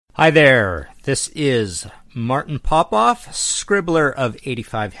Hi there, this is Martin Popoff, scribbler of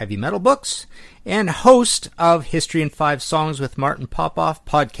 85 Heavy Metal Books and host of History in 5 Songs with Martin Popoff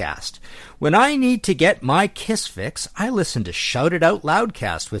podcast. When I need to get my Kiss fix, I listen to Shout It Out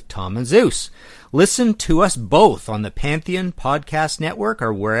Loudcast with Tom and Zeus. Listen to us both on the Pantheon Podcast Network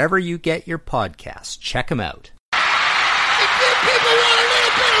or wherever you get your podcasts. Check them out. If you people want a little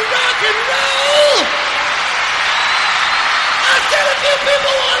bit of rock and roll, I said if you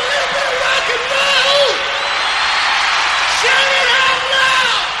people want a little bit of rock and roll, shout it out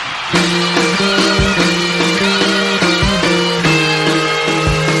loud!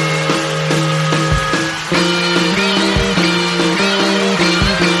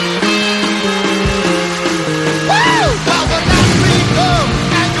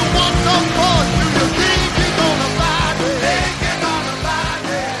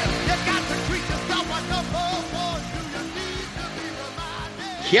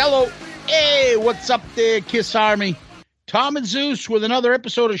 Hello. Hey, what's up there, Kiss Army? Tom and Zeus with another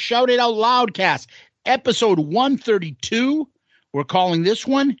episode of Shout It Out Loudcast. Episode 132. We're calling this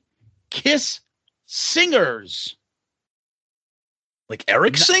one Kiss Singers. Like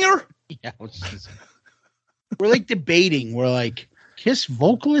Eric Singer? Yeah. We're like debating. We're like, Kiss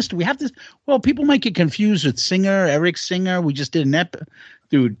vocalist? We have this. Well, people might get confused with Singer, Eric Singer. We just did an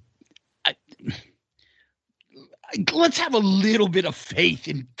dude. Let's have a little bit of faith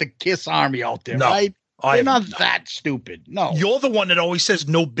in the Kiss Army out there, right? They're not that stupid. No. You're the one that always says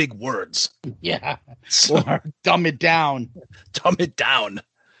no big words. Yeah. Or dumb it down. Dumb it down.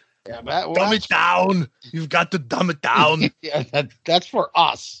 Yeah, dumb it down. You've got to dumb it down. Yeah, that's for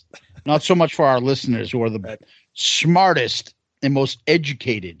us. Not so much for our listeners who are the smartest and most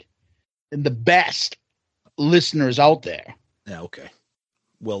educated and the best listeners out there. Yeah, okay.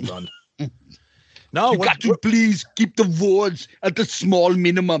 Well done. No, you got to please keep the words at the small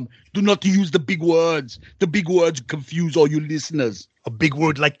minimum. Do not use the big words. The big words confuse all you listeners. A big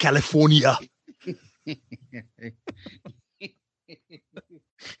word like California.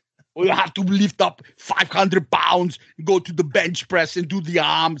 Or you have to lift up 500 pounds, go to the bench press and do the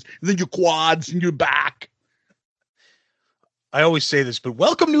arms, and then your quads and your back. I always say this, but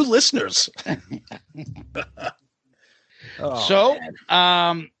welcome new listeners.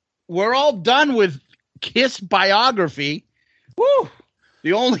 We're all done with Kiss biography. Woo!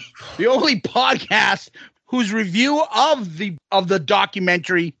 The only podcast whose review of the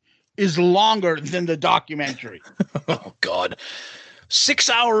documentary is longer than the documentary. Oh God.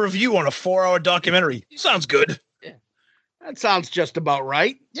 6-hour review on a 4-hour documentary. Sounds good. Yeah. That sounds just about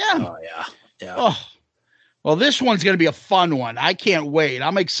right. Yeah. Oh yeah. Yeah. Oh. Well, this one's going to be a fun one. I can't wait.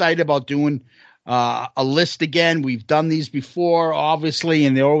 I'm excited about doing a list again. We've done these before, obviously,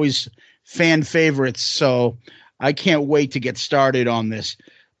 and they're always fan favorites. So I can't wait to get started on this.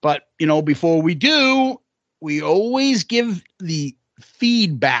 But, before we do, we always give the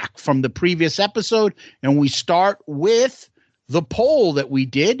feedback from the previous episode, and we start with the poll that we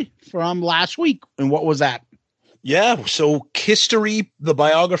did from last week. And what was that? Yeah. So History, the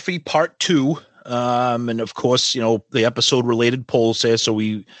biography, part 2. And of course, the episode related polls there. So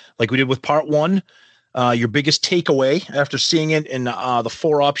we did with part 1, your biggest takeaway after seeing it. And the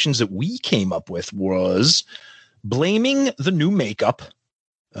 4 options that we came up with was blaming the new makeup,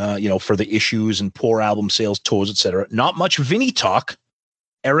 for the issues and poor album sales, tours, etc. Not much Vinny talk,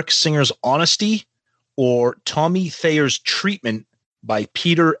 Eric Singer's honesty, or Tommy Thayer's treatment by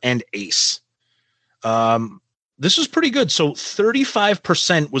Peter and Ace. This was pretty good. So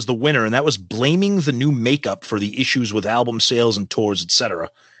 35% was the winner, and that was blaming the new makeup for the issues with album sales and tours, etc.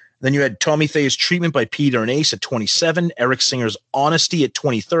 Then you had Tommy Thayer's treatment by Peter and Ace at 27, Eric Singer's honesty at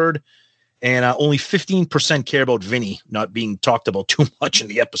 23rd, and only 15% care about Vinny not being talked about too much in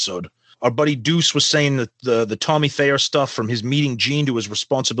the episode. Our buddy Deuce was saying that the Tommy Thayer stuff, from his meeting Gene to his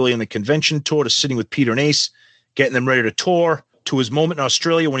responsibility on the convention tour to sitting with Peter and Ace, getting them ready to tour, to his moment in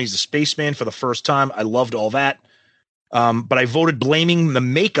Australia when he's a spaceman for the first time. I loved all that. But I voted blaming the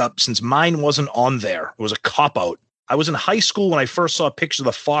makeup since mine wasn't on there. It was a cop-out. I was in high school when I first saw pictures of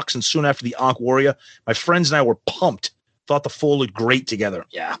the Fox, and soon after the Ankh Warrior, my friends and I were pumped. Thought the 4 looked great together.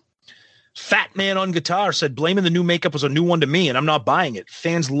 Yeah. Fat Man on Guitar said blaming the new makeup was a new one to me, and I'm not buying it.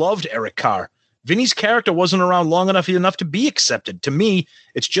 Fans loved Eric Carr. Vinny's character wasn't around long enough to be accepted. To me,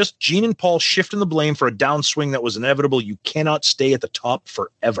 it's just Gene and Paul shifting the blame for a downswing that was inevitable. You cannot stay at the top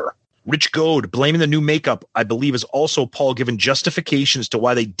forever. Rich Goad blaming the new makeup, I believe, is also Paul giving justification as to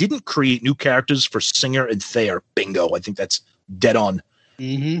why they didn't create new characters for Singer and Thayer. Bingo. I think that's dead on.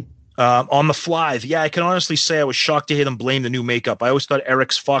 Mm-hmm. On the fly, yeah, I can honestly say I was shocked to hear them blame the new makeup. I always thought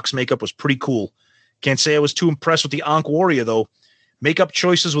Eric's Fox makeup was pretty cool. Can't say I was too impressed with the Ankh Warrior, though. Make up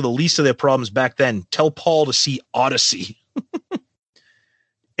choices were the least of their problems back then. Tell Paul to see Odyssey.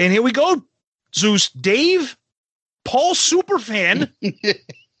 And here we go, Zeus. Dave, Paul superfan.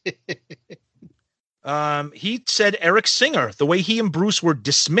 He said Eric Singer, the way he and Bruce were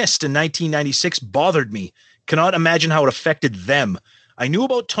dismissed in 1996 bothered me. Cannot imagine how it affected them. I knew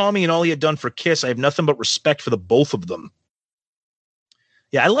about Tommy and all he had done for Kiss. I have nothing but respect for the both of them.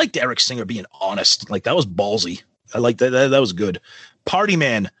 Yeah, I liked Eric Singer being honest. Like, that was ballsy. I liked that. That was good. Party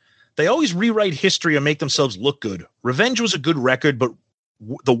Man. They always rewrite history and make themselves look good. Revenge was a good record, but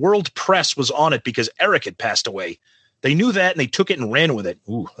the world press was on it because Eric had passed away. They knew that and they took it and ran with it.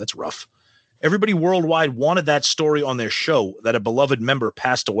 Ooh, that's rough. Everybody worldwide wanted that story on their show that a beloved member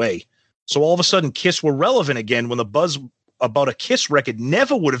passed away. So all of a sudden, Kiss were relevant again when the buzz about a Kiss record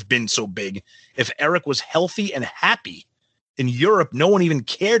never would have been so big if Eric was healthy and happy. In Europe, no one even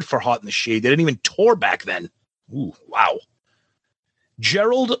cared for Hot in the Shade. They didn't even tour back then. Ooh, wow.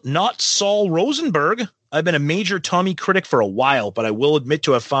 Gerald, not Saul Rosenberg. I've been a major Tommy critic for a while, but I will admit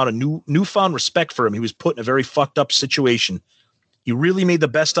to have found a newfound respect for him. He was put in a very fucked up situation. He really made the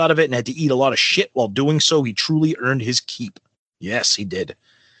best out of it and had to eat a lot of shit while doing so. He truly earned his keep. Yes, he did.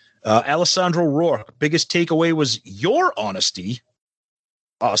 Alessandro Rourke, biggest takeaway was your honesty,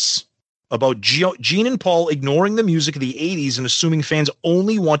 us, about Gene and Paul ignoring the music of the 80s and assuming fans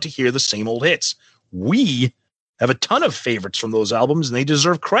only want to hear the same old hits. We have a ton of favorites from those albums, and they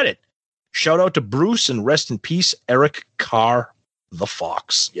deserve credit. Shout out to Bruce, and rest in peace, Eric Carr, the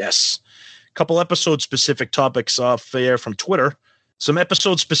Fox. Yes. A couple episode-specific topics off air from Twitter. Some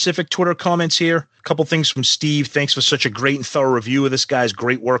episode-specific Twitter comments here. A couple things from Steve. Thanks for such a great and thorough review of this guy's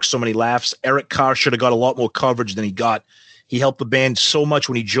great work. So many laughs. Eric Carr should have got a lot more coverage than he got. He helped the band so much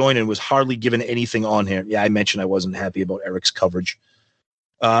when he joined and was hardly given anything on here. Yeah, I mentioned I wasn't happy about Eric's coverage.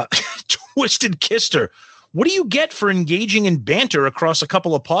 Twisted Kister. What do you get for engaging in banter across a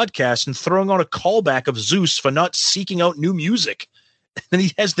couple of podcasts and throwing on a callback of Zeus for not seeking out new music? And then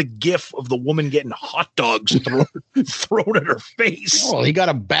he has the gif of the woman getting hot dogs thrown at her face. Oh, he got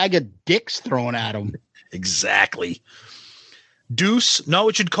a bag of dicks thrown at him. Exactly. Deuce, not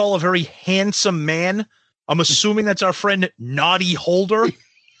what you'd call a very handsome man. I'm assuming that's our friend Naughty Holder.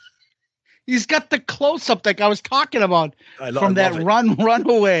 He's got the close-up that I was talking about from that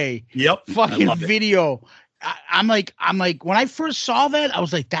Runaway. Yep. Fucking video. I'm like, when I first saw that, I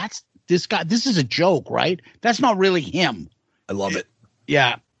was like, that's this guy. This is a joke, right? That's not really him. I love it.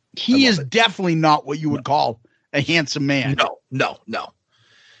 Yeah. He is definitely not what you would call a handsome man. No.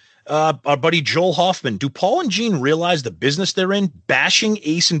 Our buddy Joel Hoffman. Do Paul and Gene realize the business they're in? Bashing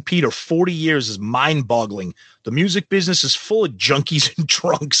Ace and Peter 40 years is mind-boggling. The music business is full of junkies and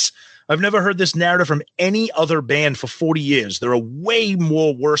drunks. I've never heard this narrative from any other band for 40 years. There are way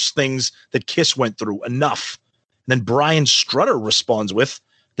more worse things that Kiss went through. Enough. And then Brian Strutter responds with,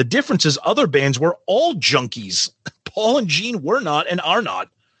 the difference is other bands were all junkies. Paul and Gene were not and are not.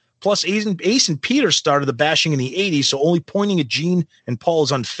 Plus, Ace and Peter started the bashing in the 80s, so only pointing at Gene and Paul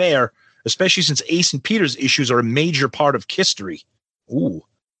is unfair, especially since Ace and Peter's issues are a major part of history. Ooh.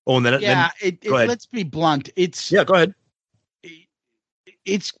 Oh, and then let's be blunt. Go ahead.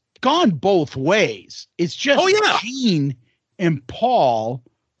 It's gone both ways. It's just Gene and Paul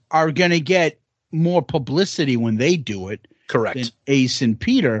are going to get more publicity when they do it. Correct. Than Ace and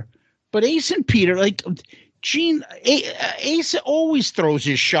Peter. But Ace and Peter, like Gene, Ace always throws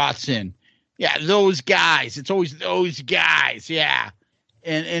his shots in. Yeah, those guys. It's always those guys. Yeah.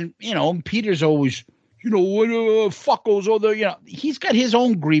 And Peter's always, what fuckos, all the, he's got his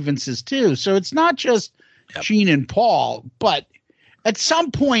own grievances too. So it's not just Gene and Paul, but at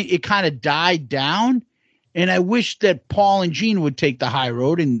some point, it kind of died down, and I wish that Paul and Gene would take the high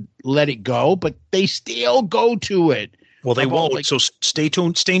road and let it go, but they still go to it. Well, they won't, so stay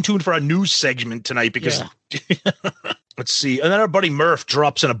tuned. Stay tuned for our news segment tonight because let's see. And then our buddy Murph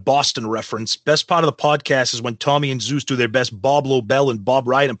drops in a Boston reference. Best part of the podcast is when Tommy and Zeus do their best Bob Lobel and Bob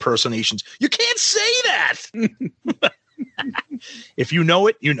Wright impersonations. You can't say that! If you know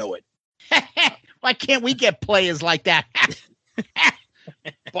it, you know it. Why can't we get players like that?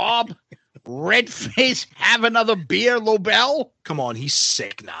 Bob, red face, have another beer, Lobel. Come on, he's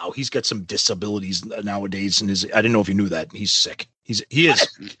sick now. He's got some disabilities nowadays, and I didn't know if you knew that. He's sick. He is.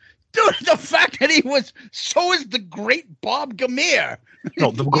 Dude, the fact that he was, so is the great Bob Gamere.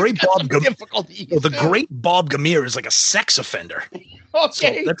 No, the great Bob Gamere. Well, the great Bob Gamere is like a sex offender.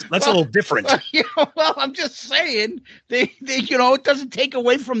 Okay, so that's a little different. Well, I'm just saying they it doesn't take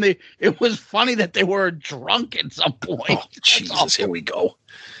away from it was funny that they were drunk at some point. Oh, Jesus, here we go.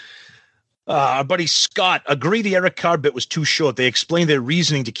 Our buddy Scott, agree the Eric Carr bit was too short. They explained their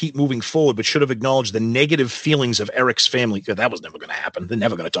reasoning to keep moving forward, but should have acknowledged the negative feelings of Eric's family. That was never going to happen. They're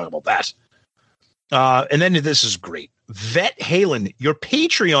never going to talk about that. And then this is great. Vet Halen, your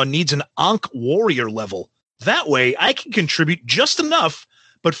Patreon needs an Ankh Warrior level. That way I can contribute just enough,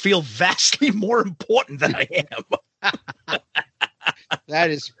 but feel vastly more important than I am.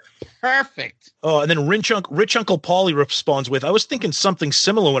 That is perfect. Oh, and then Rich Uncle Paulie responds with, I was thinking something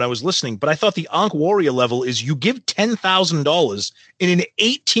similar when I was listening, but I thought the Ankh Warrior level is you give $10,000 and in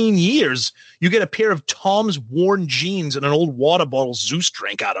 18 years, you get a pair of Tom's worn jeans and an old water bottle Zeus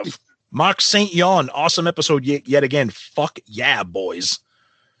drank out of. Mark St. John, awesome episode yet again. Fuck yeah, boys.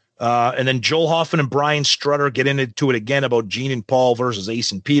 And then Joel Hoffman and Brian Strutter get into it again about Gene and Paul versus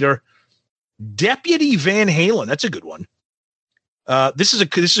Ace and Peter. Deputy Van Halen, that's a good one. This is a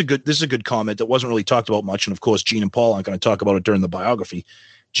good comment that wasn't really talked about much, and of course, Gene and Paul aren't going to talk about it during the biography.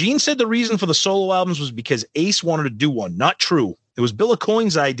 Gene said the reason for the solo albums was because Ace wanted to do one. Not true. It was Bill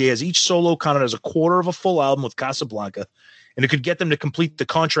Aucoin's idea, as each solo counted as a quarter of a full album with Casablanca, and it could get them to complete the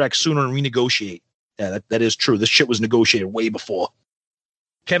contract sooner and renegotiate. Yeah, that is true. This shit was negotiated way before.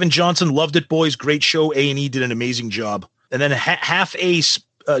 Kevin Johnson, loved it, boys. Great show. A&E did an amazing job. And then Half Ace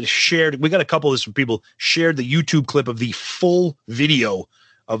shared, we got a couple of this from people, shared the YouTube clip of the full video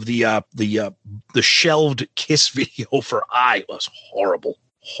of the shelved Kiss video for I. It was horrible.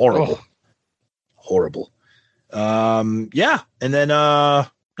 Yeah. And then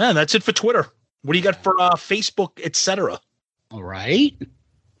that's it for Twitter. What do you got for Facebook, etc.? All right.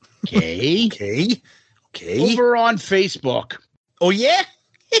 Okay. Okay. Over on Facebook. Oh, yeah?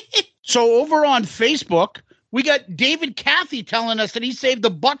 So over on Facebook, we got David Cathy telling us that he saved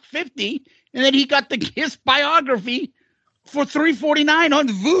 $150 and that he got the Kiss biography for $3.49 on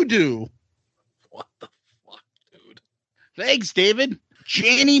Vudu. What the fuck, dude? Thanks, David.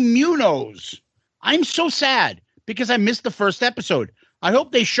 Janie Munoz. I'm so sad because I missed the first episode. I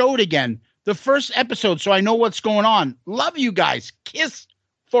hope they show it again. The first episode, so I know what's going on. Love you guys. Kiss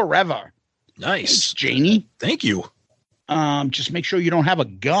forever. Nice. Thanks, Janie. Thank you. Just make sure you don't have a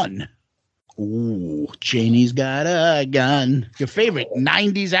gun. Ooh. Janie's got a gun. Your favorite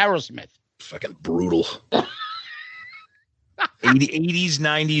 90s Aerosmith. Fucking brutal. 80s,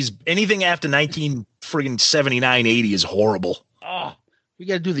 90s, anything after 1979, 80 is horrible. Oh, we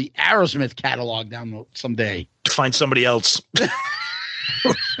got to do the Aerosmith catalog down someday. Find somebody else.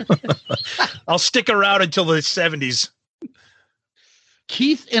 I'll stick around until the 70s.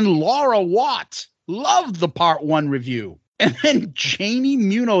 Keith and Laura Watts loved the part 1 review. And then Janie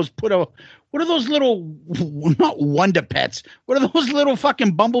Munoz put what are those little, not Wonder Pets, what are those little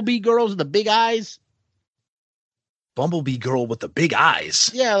fucking bumblebee girls with the big eyes? Bumblebee girl with the big eyes.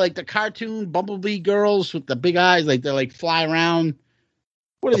 Yeah, like the cartoon bumblebee girls with the big eyes, like they're like fly around.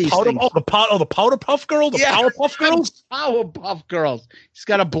 What are these things? The Powder Puff girl? The Powerpuff Girls? Powerpuff Girls. She's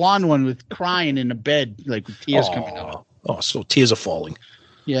got a blonde one with crying in the bed, like with tears coming out. Oh, so tears are falling.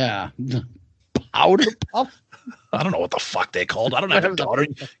 Yeah. Powder Puff? I don't know what the fuck they're called. I don't have a daughter.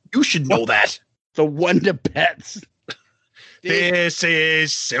 You should know that. The Wonder Pets. This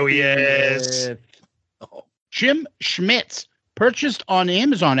is serious. Oh. Jim Schmitz purchased on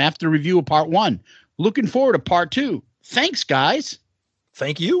Amazon after review of part 1. Looking forward to part 2. Thanks, guys.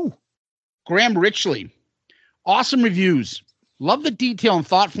 Thank you. Graham Richley. Awesome reviews. Love the detail and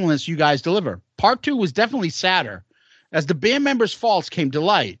thoughtfulness you guys deliver. Part 2 was definitely sadder as the band members' faults came to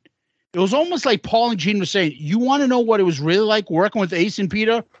light. It was almost like Paul and Gene were saying, you want to know what it was really like working with Ace and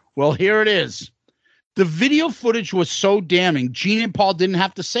Peter? Well, here it is. The video footage was so damning. Gene and Paul didn't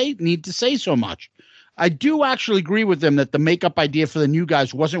have to need to say so much. I do actually agree with them that the makeup idea for the new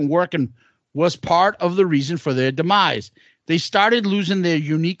guys wasn't working, was part of the reason for their demise. They started losing their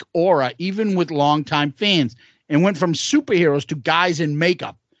unique aura, even with longtime fans, and went from superheroes to guys in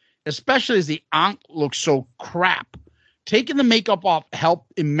makeup, especially as the Ankh looks so crap. Taking the makeup off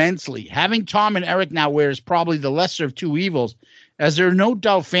helped immensely. Having Tom and Eric now wear is probably the lesser of two evils, as there are no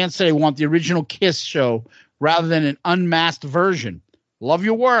doubt fans today want the original Kiss show rather than an unmasked version. Love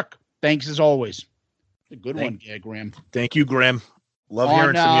your work. Thanks as always. A good one, Graham. Thank you, Graham. Love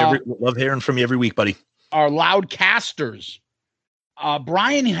hearing from you every week, buddy. Our loudcasters.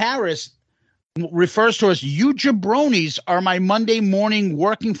 Brian Harris refers to us, you jabronis are my Monday morning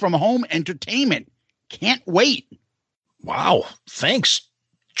working from home entertainment. Can't wait. Wow. Thanks,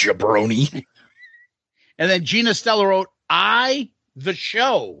 jabroni. And then Gina Stella wrote, the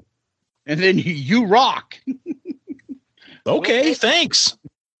show. And then you rock. Okay, thanks.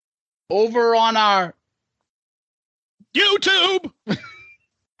 Over on our YouTube.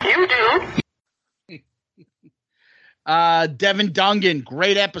 Devin Dungan,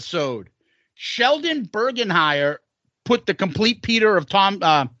 great episode. Sheldon Bergenheyer put the complete Peter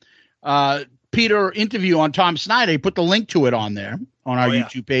interview on Tom Snyder. He put the link to it on there on our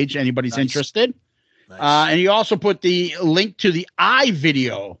YouTube page. Anybody's interested. Nice. And he also put the link to the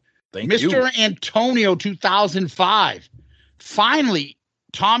video. Mr. Antonio 2005. Finally,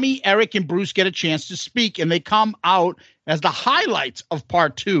 Tommy, Eric, and Bruce get a chance to speak, and they come out as the highlights of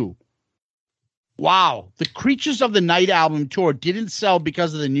part 2. Wow. The Creatures of the Night album tour didn't sell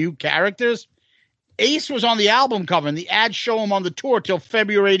because of the new characters. Ace was on the album cover, and the ads show him on the tour till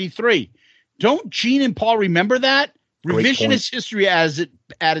February 83. Don't Gene and Paul remember that? Revisionist history at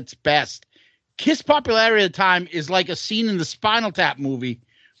its best. Kiss popularity at the time is like a scene in the Spinal Tap movie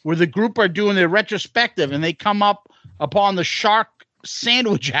where the group are doing their retrospective and they come up upon the Shark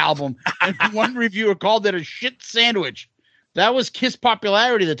Sandwich album, and one reviewer called it a shit sandwich. That was Kiss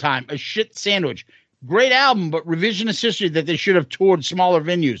popularity at the time, a shit sandwich. Great album, but revisionist history that they should have toured smaller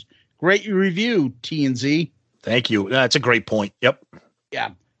venues. Great review, T&Z. Thank you. That's a great point. Yep.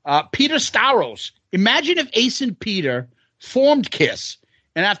 Yeah. Peter Staros. Imagine if Ace and Peter formed Kiss,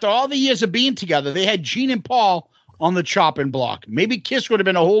 and after all the years of being together, they had Gene and Paul on the chopping block. Maybe Kiss would have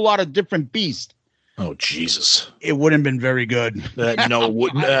been a whole lot of different beast. Oh, Jesus. It wouldn't have been very good. No,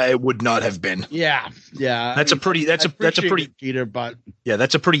 it would not have been. Yeah. That's a pretty Peter, but yeah,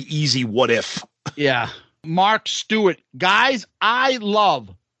 that's a pretty easy what if. Yeah. Mark Stewart. Guys, I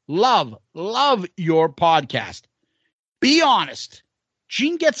love your podcast. Be honest.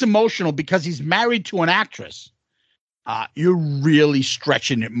 Gene gets emotional because he's married to an actress. You're really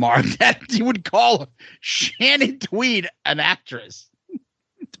stretching it, Mark. That you would call Shannon Tweed an actress.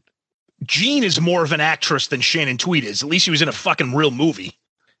 Gene is more of an actress than Shannon Tweed is. At least he was in a fucking real movie.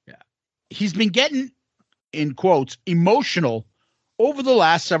 Yeah. He's been getting, in quotes, emotional over the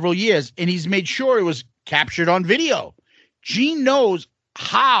last several years, and he's made sure it was captured on video. Gene knows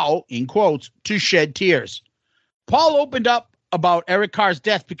how, in quotes, to shed tears. Paul opened up about Eric Carr's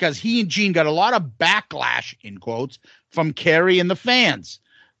death because he and Gene got a lot of backlash, in quotes, from Kerry and the fans.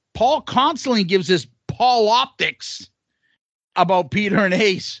 Paul constantly gives his Paul optics about Peter and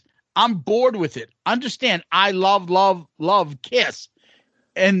Ace. I'm bored with it. Understand, I love Kiss.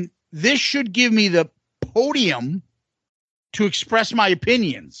 And this should give me the podium to express my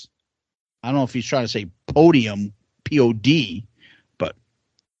opinions. I don't know if he's trying to say podium, P-O-D, but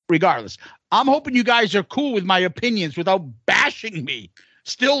regardless. I'm hoping you guys are cool with my opinions without bashing me.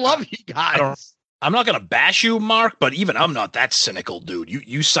 Still love you guys. I'm not going to bash you, Mark, but even I'm not that cynical, dude.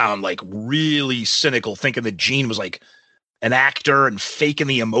 You sound like really cynical, thinking that Gene was like an actor and faking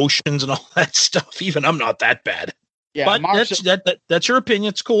the emotions and all that stuff. Even I'm not that bad. Yeah, but that's your opinion.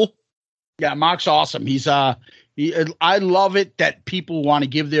 It's cool. Yeah, Mark's awesome. He's I love it that people want to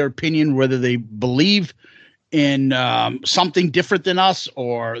give their opinion, whether they believe in something different than us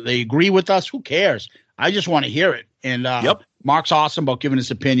or they agree with us. Who cares? I just want to hear it. And Mark's awesome about giving his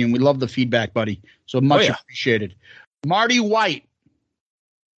opinion. We love the feedback, buddy. So much appreciated. Marty White.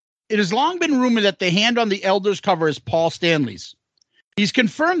 It has long been rumored that the hand on the Elders cover is Paul Stanley's. He's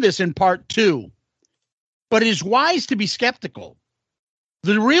confirmed this in part 2, but it is wise to be skeptical.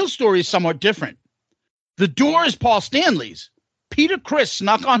 The real story is somewhat different. The door is Paul Stanley's. Peter Criss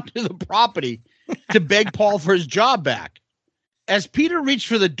snuck onto the property to beg Paul for his job back. As Peter reached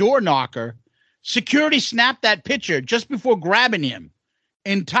for the door knocker, security snapped that picture just before grabbing him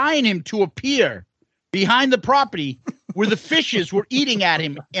and tying him to a pier behind the property where the fishes were eating at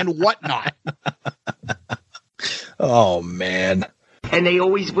him and whatnot. Oh, man. And they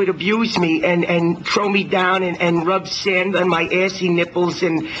always would abuse me and throw me down and rub sand on my assy nipples,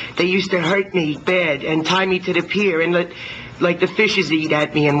 and they used to hurt me bad and tie me to the pier and let the fishes eat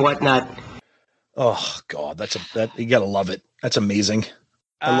at me and whatnot. Oh, God, that you got to love it. That's amazing.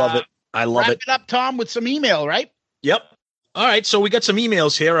 I love it. I love it. Wrap it up, Tom, with some email, right? Yep. All right, so we got some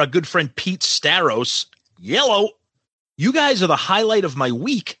emails here. Our good friend Pete Staros. Yellow. You guys are the highlight of my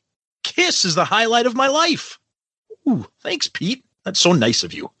week. Kiss is the highlight of my life. Ooh, thanks, Pete. That's so nice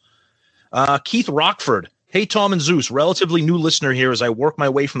of you. Keith Rockford. Hey, Tom and Zeus. Relatively new listener here as I work my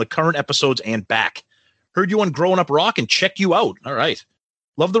way from the current episodes and back. Heard you on Growing Up Rock and checked you out. All right.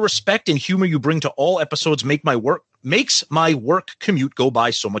 Love the respect and humor you bring to all episodes. Makes my work commute go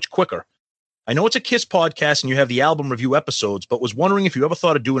by so much quicker. I know it's a Kiss podcast and you have the album review episodes, but was wondering if you ever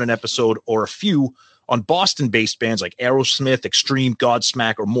thought of doing an episode or a few on Boston-based bands like Aerosmith, Extreme,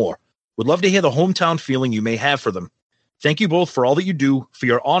 Godsmack, or more. Would love to hear the hometown feeling you may have for them. Thank you both for all that you do, for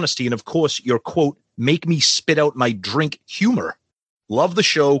your honesty, and of course, your quote, make me spit out my drink humor. Love the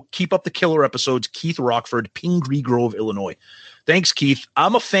show. Keep up the killer episodes. Keith Rockford, Pingree Grove, Illinois. Thanks, Keith.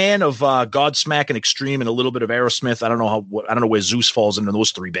 I'm a fan of Godsmack and Extreme and a little bit of Aerosmith. I don't know where Zeus falls into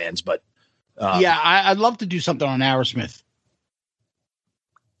those three bands, but Yeah, I'd love to do something on Aerosmith.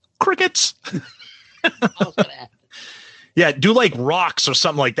 Crickets. Yeah, do like Rocks or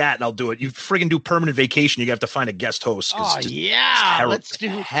something like that, and I'll do it. You friggin' do Permanent Vacation. You have to find a guest host. Oh yeah, let's do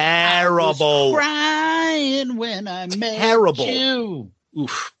terrible. Crying when I met you.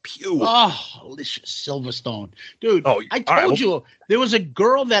 Oof, pew. Oh, Alicia Silverstone, dude. Oh, I told you there was a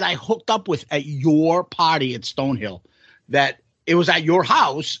girl that I hooked up with at your party at Stonehill. That it was at your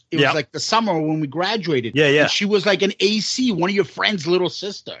house. It was like the summer when we graduated. Yeah. And she was like an AC, one of your friend's little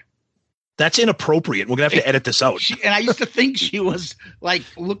sister. That's inappropriate. We're gonna have to edit this out. And I used to think she was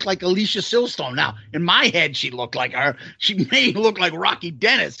looked like Alicia Silverstone. Now, in my head, she looked like her. She may look like Rocky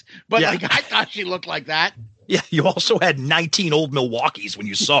Dennis, but I thought she looked like that. Yeah, you also had 19 old Milwaukees when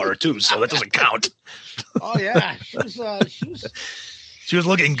you saw her too, so that doesn't count. Oh yeah, she was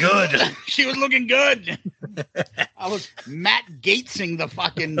looking good. She was looking good. I was Matt Gatesing the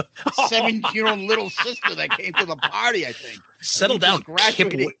fucking 17-year-old little sister that came to the party, I think. Settle down,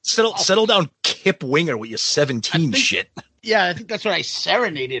 Kip Winger with your 17 shit. Yeah, I think that's what I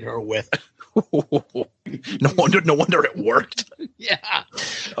serenaded her with. No wonder it worked. Yeah.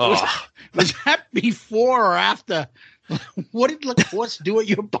 Was that before or after? What did Lacoste do at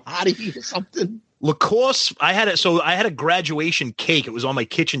your party or something? Lacoste, I had a graduation cake. It was on my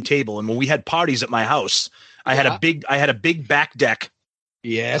kitchen table, and when we had parties at my house, I had a big back deck.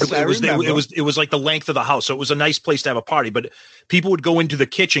 Yes, it was like the length of the house, so it was a nice place to have a party. But people would go into the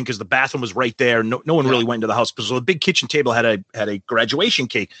kitchen because the bathroom was right there. No one really went into the house because the big kitchen table had a graduation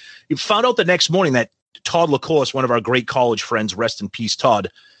cake. You found out the next morning that Todd Lacoste, one of our great college friends, rest in peace,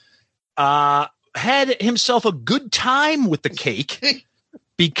 Todd, had himself a good time with the cake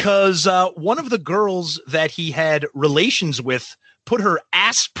because one of the girls that he had relations with put her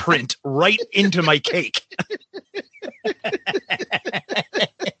ass print right into my cake.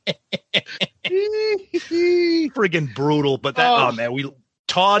 Friggin' brutal, but that man,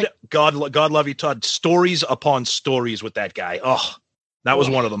 Todd, God love you, Todd. Stories upon stories with that guy. Oh, that was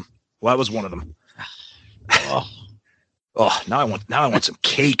one of them. Well, that was one of them. Now I want some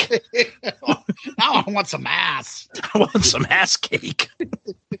cake. Now I want some ass. I want some ass cake.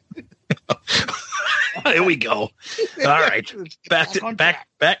 Here we go. All right. Back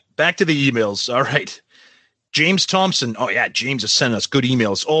to the emails. All right. James Thompson. Oh yeah, James is sending us good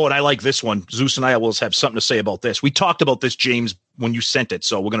emails. Oh, and I like this one. Zeus and I will have something to say about this. We talked about this, James, when you sent it,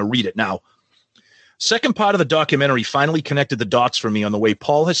 so we're going to read it now. Second part of the documentary finally connected the dots for me on the way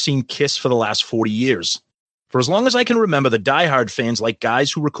Paul has seen Kiss for the last 40 years. For as long as I can remember, the diehard fans like guys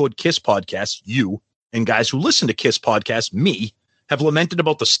who record Kiss podcasts, you, and guys who listen to Kiss podcasts, me, have lamented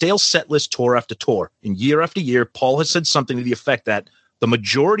about the stale set list tour after tour. And year after year, Paul has said something to the effect that the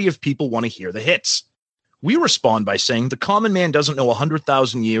majority of people want to hear the hits. We respond by saying the common man doesn't know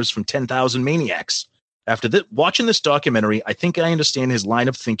 100,000 years from 10,000 maniacs. After watching this documentary, I think I understand his line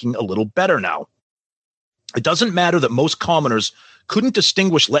of thinking a little better now. It doesn't matter that most commoners couldn't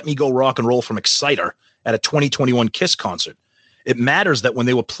distinguish Let Me Go Rock and Roll from Exciter at a 2021 Kiss concert. It matters that when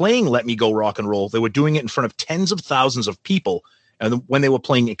they were playing Let Me Go Rock and Roll, they were doing it in front of tens of thousands of people. And when they were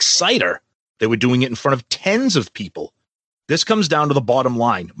playing Exciter, they were doing it in front of tens of people. This comes down to the bottom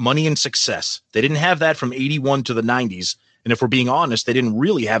line, money and success. They didn't have that from 81 to the 90s. And if we're being honest, they didn't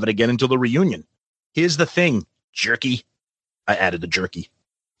really have it again until the reunion. Here's the thing, jerky. I added the jerky.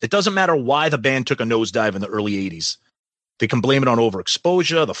 It doesn't matter why the band took a nosedive in the early 80s. They can blame it on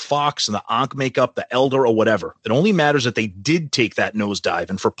overexposure, the Fox and the Ankh makeup, the Elder, or whatever. It only matters that they did take that nosedive.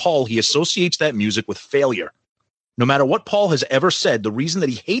 And for Paul, he associates that music with failure. No matter what Paul has ever said, the reason that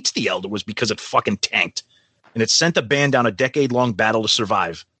he hates the Elder was because it fucking tanked. And it sent the band down a decade-long battle to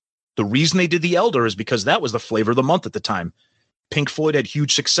survive. The reason they did the Elder is because that was the flavor of the month at the time. Pink Floyd had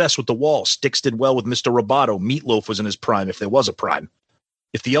huge success with The Wall. Styx did well with Mr. Roboto. Meatloaf was in his prime, if there was a prime.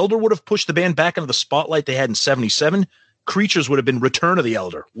 If the Elder would have pushed the band back into the spotlight they had in 77, Creatures would have been Return of the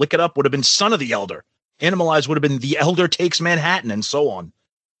Elder. Lick It Up would have been Son of the Elder. Animalize would have been The Elder Takes Manhattan, and so on.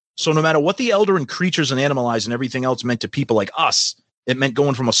 So no matter what the Elder and Creatures and Animalize and everything else meant to people like us, it meant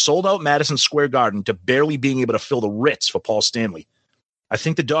going from a sold-out Madison Square Garden to barely being able to fill the Ritz for Paul Stanley. I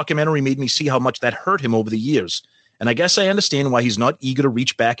think the documentary made me see how much that hurt him over the years, and I guess I understand why he's not eager to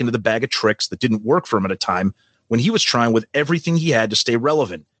reach back into the bag of tricks that didn't work for him at a time when he was trying with everything he had to stay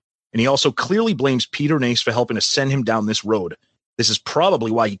relevant. And he also clearly blames Peter and Ace for helping to send him down this road. This is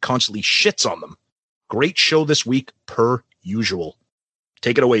probably why he constantly shits on them. Great show this week, per usual.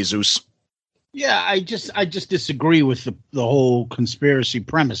 Take it away, Zeus. Yeah, I just disagree with the whole conspiracy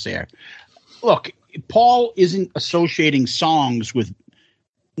premise there. Look, Paul isn't associating songs with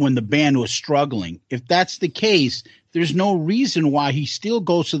when the band was struggling. If that's the case, there's no reason why he still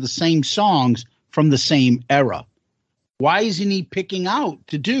goes to the same songs from the same era. Why isn't he picking out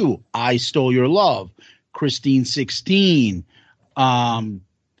to do I Stole Your Love, Christine 16,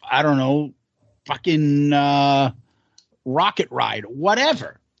 I don't know, fucking Rocket Ride,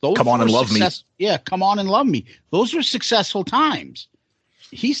 whatever. Those Come On and Love Me. Yeah, Come On and Love Me. Those were successful times.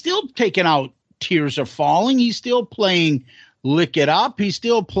 He's still taking out Tears Are Falling. He's still playing Lick It Up. He's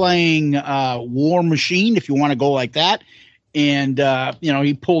still playing War Machine, if you want to go like that. And,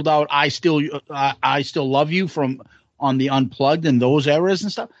 he pulled out I Still Love You from on the Unplugged and those eras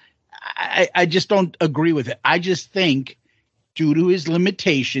and stuff. I just don't agree with it. I just think due to his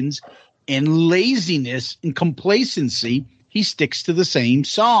limitations and laziness and complacency, he sticks to the same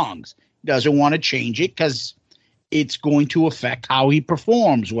songs. Doesn't want to change it because it's going to affect how he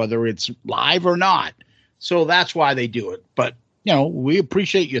performs, whether it's live or not. So that's why they do it. But, we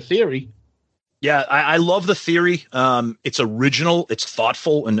appreciate your theory. Yeah, I love the theory. It's original, it's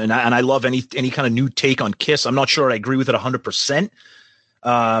thoughtful, and I love any kind of new take on Kiss. I'm not sure I agree with it 100%,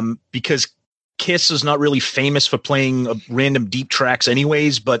 because Kiss is not really famous for playing random deep tracks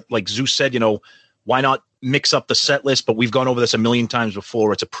anyways. But like Zeus said, why not mix up the set list? But we've gone over this a million times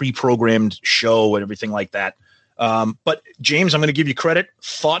before. It's a pre-programmed show and everything like that. But James, I'm going to give you credit.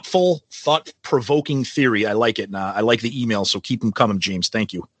 Thoughtful, thought-provoking theory. I like it. And I like the email, so keep them coming, James.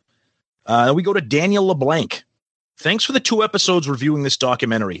 Thank you. Then we go to Daniel LeBlanc. Thanks for the 2 episodes reviewing this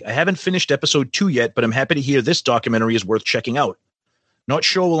documentary. I haven't finished episode 2 yet, but I'm happy to hear this documentary is worth checking out. Not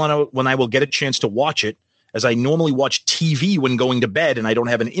sure when I will get a chance to watch it, as I normally watch TV when going to bed and I don't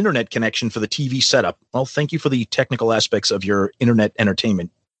have an internet connection for the TV setup. Well, thank you for the technical aspects of your internet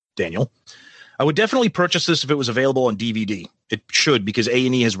entertainment, Daniel. I would definitely purchase this if it was available on DVD. It should, because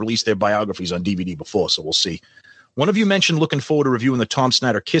A&E has released their biographies on DVD before, so we'll see. One of you mentioned looking forward to reviewing the Tom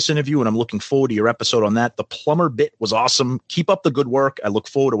Snyder Kiss interview, and I'm looking forward to your episode on that. The plumber bit was awesome. Keep up the good work. I look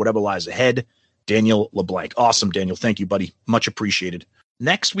forward to whatever lies ahead. Daniel LeBlanc. Awesome, Daniel. Thank you, buddy. Much appreciated.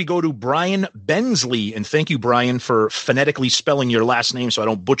 Next, we go to Brian Bensley, and thank you, Brian, for phonetically spelling your last name so I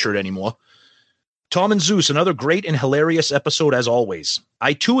don't butcher it anymore. Tom and Zeus, another great and hilarious episode as always.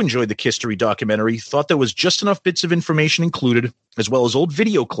 I, too, enjoyed the Kisstory documentary, thought there was just enough bits of information included, as well as old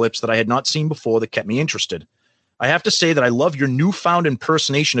video clips that I had not seen before that kept me interested. I have to say that I love your newfound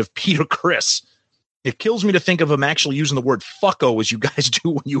impersonation of Peter Criss. It kills me to think of him actually using the word fucko as you guys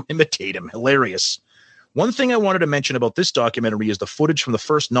do when you imitate him. Hilarious. One thing I wanted to mention about this documentary is the footage from the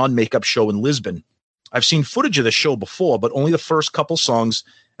first non-makeup show in Lisbon. I've seen footage of the show before, but only the first couple songs,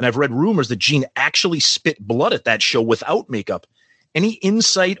 and I've read rumors that Gene actually spit blood at that show without makeup. Any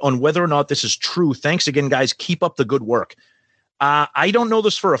insight on whether or not this is true? Thanks again, guys. Keep up the good work. I don't know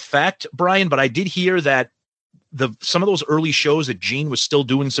this for a fact, Brian, but I did hear that some of those early shows that Gene was still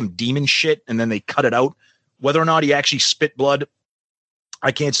doing some demon shit, and then they cut it out. Whether or not he actually spit blood,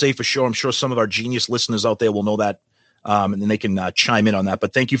 I can't say for sure. I'm sure some of our genius listeners out there will know that, and then they can chime in on that.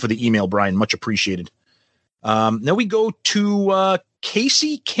 But thank you for the email, Brian. Much appreciated. Now we go to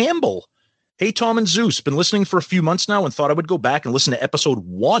Casey Campbell. Hey, Tom and Zeus. Been listening for a few months now and thought I would go back and listen to episode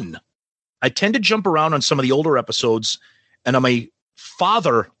 1. I tend to jump around on some of the older episodes, and I'm a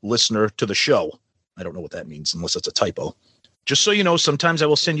father listener to the show. I don't know what that means unless it's a typo. Just so you know, sometimes I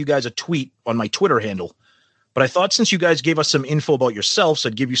will send you guys a tweet on my Twitter handle. But I thought since you guys gave us some info about yourselves,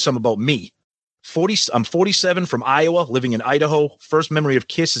 I'd give you some about me. I'm 47 from Iowa, living in Idaho. First memory of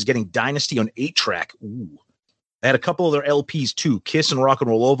Kiss is getting Dynasty on 8-track. Ooh. I had a couple of their LPs too, Kiss and Rock and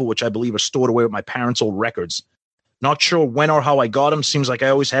Roll Over, which I believe are stored away with my parents' old records. Not sure when or how I got them. Seems like I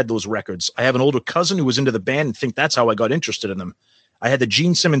always had those records. I have an older cousin who was into the band and think that's how I got interested in them. I had the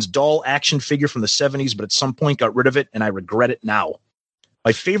Gene Simmons doll action figure from the 70s, but at some point got rid of it, and I regret it now.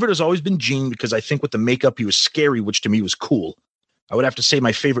 My favorite has always been Gene because I think with the makeup, he was scary, which to me was cool. I would have to say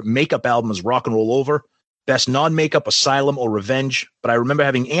my favorite makeup album is Rock and Roll Over. Best non-makeup, Asylum or Revenge. But I remember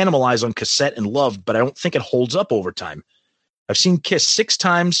having Animalize on cassette and loved, but I don't think it holds up over time. I've seen Kiss 6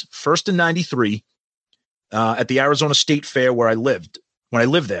 times, first in 93, at the Arizona State Fair when I lived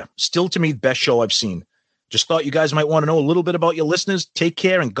there. Still, to me, best show I've seen. Just thought you guys might want to know a little bit about your listeners. Take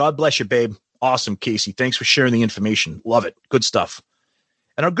care, and God bless you, babe. Awesome, Casey. Thanks for sharing the information. Love it. Good stuff.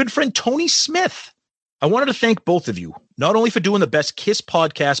 And our good friend Tony Smith. I wanted to thank both of you, not only for doing the best Kiss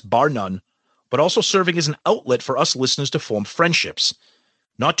podcast, bar none, but also serving as an outlet for us listeners to form friendships.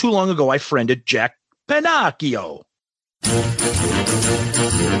 Not too long ago, I friended Jack Pinocchio.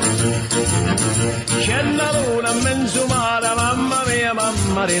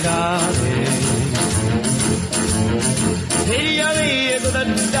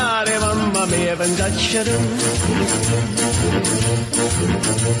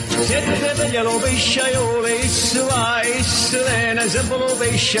 Sitte yellow bisha yole isla islena zebolo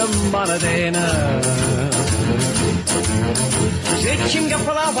bisha manadena. Sitting up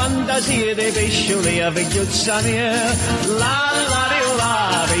la fantasia de bishulia vigiutsania. La la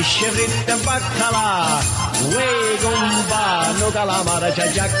la bisha vita bacala. We gumba no galamara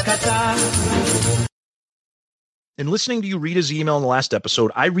jajakata. In listening to you read his email in the last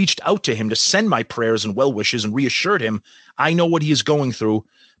episode, I reached out to him to send my prayers and well wishes and reassured him I know what he is going through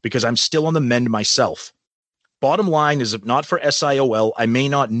because I'm still on the mend myself. Bottom line is, if not for SIOL, I may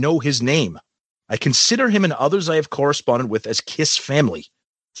not know his name. I consider him and others I have corresponded with as KISS family.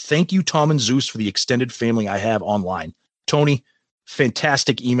 Thank you, Tom and Zeus, for the extended family I have online. Tony,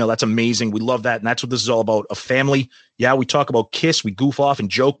 fantastic email. That's amazing. We love that. And that's what this is all about, a family. Yeah, we talk about KISS, we goof off and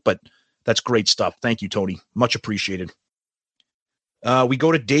joke, but that's great stuff. Thank you, Tony. Much appreciated. We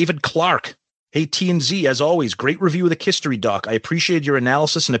go to David Clark. Hey, T&Z, as always, great review of the History doc. I appreciate your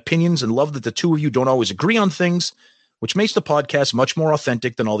analysis and opinions and love that the two of you don't always agree on things, which makes the podcast much more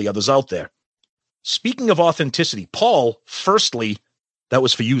authentic than all the others out there. Speaking of authenticity, Paul, firstly, that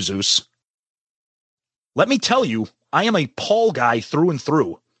was for you, Zeus. Let me tell you, I am a Paul guy through and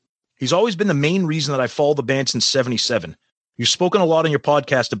through. He's always been the main reason that I followed the band since 77. You've spoken a lot on your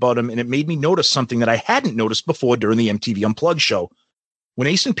podcast about him, and it made me notice something that I hadn't noticed before during the MTV Unplugged show. When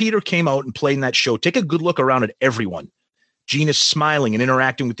Ace and Peter came out and played in that show, take a good look around at everyone. Gene is smiling and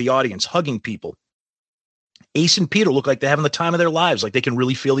interacting with the audience, hugging people. Ace and Peter look like they're having the time of their lives, like they can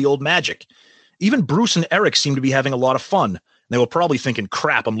really feel the old magic. Even Bruce and Eric seem to be having a lot of fun. They were probably thinking,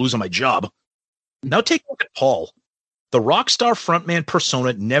 crap, I'm losing my job. Now take a look at Paul. The rock star frontman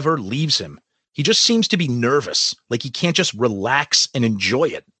persona never leaves him. He just seems to be nervous, like he can't just relax and enjoy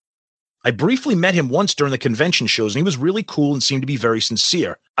it. I briefly met him once during the convention shows, and he was really cool and seemed to be very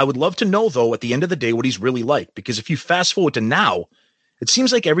sincere. I would love to know, though, at the end of the day, what he's really like, because if you fast forward to now, it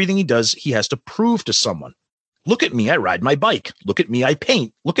seems like everything he does, he has to prove to someone. Look at me, I ride my bike. Look at me, I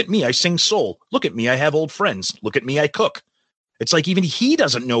paint. Look at me, I sing soul. Look at me, I have old friends. Look at me, I cook. It's like even he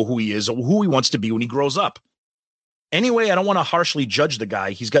doesn't know who he is or who he wants to be when he grows up. Anyway, I don't want to harshly judge the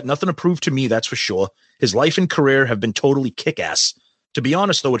guy. He's got nothing to prove to me, that's for sure. His life and career have been totally kick-ass. To be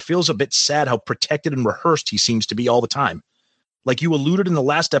honest, though, it feels a bit sad how protected and rehearsed he seems to be all the time. Like you alluded in the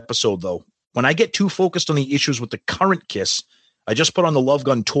last episode, though, when I get too focused on the issues with the current KISS, I just put on the Love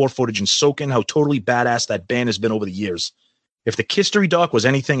Gun tour footage and soak in how totally badass that band has been over the years. If the History doc was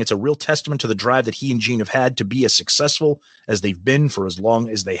anything, it's a real testament to the drive that he and Gene have had to be as successful as they've been for as long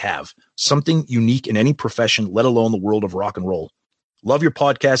as they have. Something unique in any profession, let alone the world of rock and roll. Love your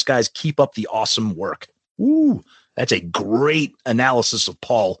podcast, guys. Keep up the awesome work. Ooh, that's a great analysis of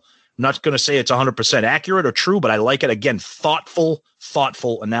Paul. I'm not going to say it's 100% accurate or true, but I like it. Again, thoughtful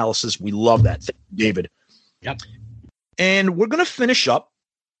analysis. We love that. Thank you, David. Yep. And we're going to finish up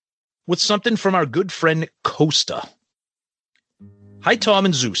with something from our good friend Costa. Hi, Tom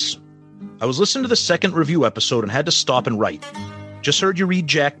and Zeus. I was listening to the second review episode and had to stop and write. Just heard you read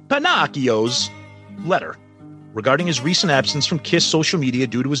Jack Pinocchio's letter regarding his recent absence from KISS social media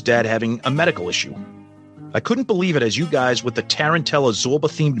due to his dad having a medical issue. I couldn't believe it, as you guys, with the Tarantella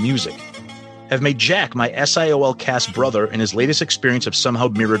Zorba-themed music, have made Jack my SIOL cast brother, and his latest experience have somehow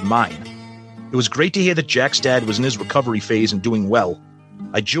mirrored mine. It was great to hear that Jack's dad was in his recovery phase and doing well.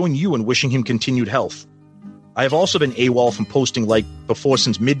 I join you in wishing him continued health. I have also been AWOL from posting like before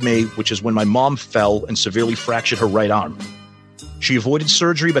since mid-May, which is when my mom fell and severely fractured her right arm. She avoided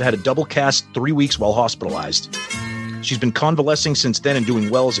surgery but had a double cast 3 weeks while hospitalized. She's been convalescing since then and doing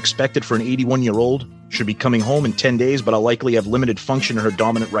well as expected for an 81-year-old. Should be coming home in 10 days, but I'll likely have limited function in her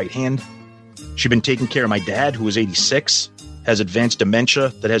dominant right hand. She's been taking care of my dad, who is 86, has advanced dementia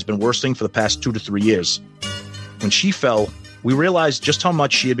that has been worsening for the past 2 to 3 years. When she fell, we realized just how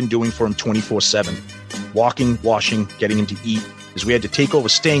much she had been doing for him 24/7. Walking, washing, getting him to eat, as we had to take over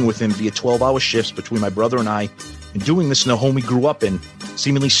staying with him via 12-hour shifts between my brother and I, and doing this in the home we grew up in,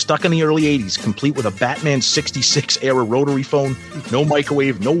 seemingly stuck in the early 80s, complete with a Batman 66-era rotary phone, no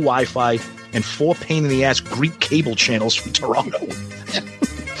microwave, no Wi-Fi, and 4 pain-in-the-ass Greek cable channels from Toronto.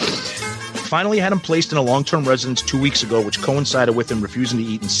 Finally had him placed in a long-term residence 2 weeks ago, which coincided with him refusing to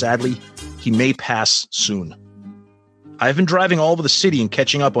eat, and sadly, he may pass soon. I've been driving all over the city and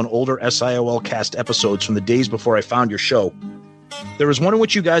catching up on older SIOL cast episodes from the days before I found your show. There is one in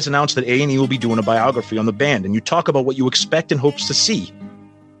which you guys announced that A&E will be doing a biography on the band, and you talk about what you expect and hopes to see.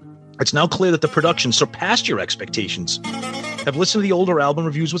 It's now clear that the production surpassed your expectations. I've listened to the older album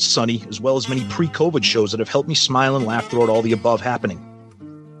reviews with Sonny, as well as many pre-COVID shows that have helped me smile and laugh throughout all the above happening.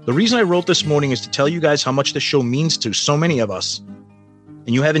 The reason I wrote this morning is to tell you guys how much the show means to so many of us.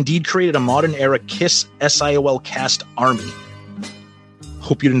 And you have indeed created a modern-era KISS SIOL cast army.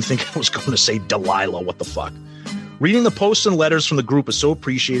 hope you didn't think I was going to say Delilah. What the fuck? Reading the posts and letters from the group is so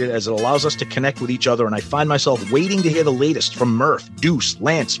appreciated as it allows us to connect with each other, and I find myself waiting to hear the latest from Murph, Deuce,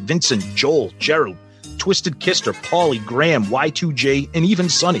 Lance, Vincent, Joel, Gerald, Twisted Kister, Paulie, Graham, Y2J, and even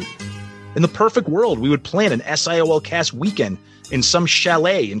Sonny. In the perfect world, we would plan an SIOL cast weekend in some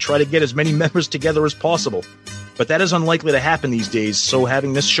chalet and try to get as many members together as possible. But that is unlikely to happen these days, so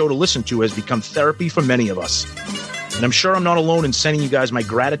having this show to listen to has become therapy for many of us. And I'm sure I'm not alone in sending you guys my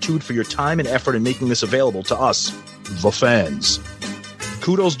gratitude for your time and effort in making this available to us, the fans.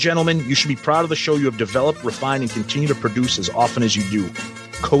 Kudos, gentlemen. You should be proud of the show you have developed, refined, and continue to produce as often as you do.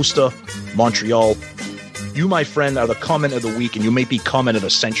 Costa, Montreal. You, my friend, are the comment of the week, and you may be comment of the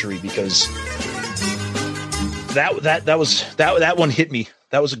century, because that one hit me.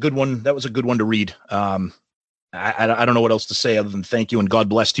 That was a good one. That was a good one to read. I don't know what else to say other than thank you and God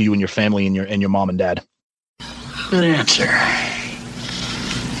bless to you and your family and your mom and dad. Good answer.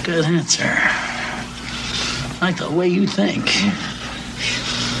 Good answer. I like the way you think.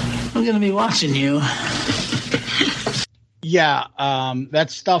 I'm going to be watching you. Yeah, that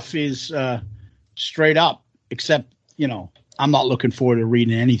stuff is straight up, except, I'm not looking forward to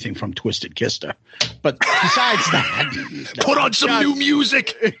reading anything from Twisted Kister. But besides that... Put on some new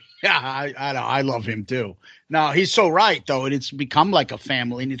music! Yeah, I love him too. No, he's so right, though. And it's become like a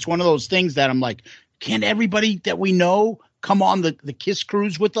family. And it's one of those things that I'm like, can't everybody that we know come on the Kiss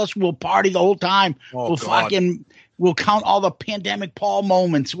cruise with us? We'll party the whole time. We'll count all the pandemic Paul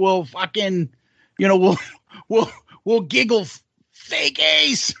moments. We'll fucking, we'll giggle fake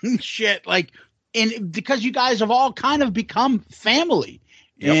ace and shit. And because you guys have all kind of become family.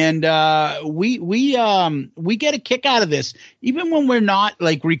 Yep. And we get a kick out of this, even when we're not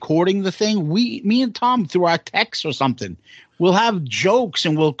recording the thing. Me and Tom, through our texts or something, we'll have jokes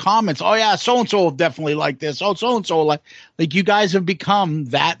and we'll comment. Oh yeah, so and so will definitely like this. Oh, so and so like you guys have become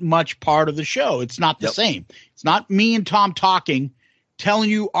that much part of the show. It's not the same. It's not me and Tom talking,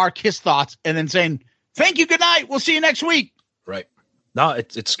 telling you our Kiss thoughts, and then saying thank you, good night, we'll see you next week. Right. No,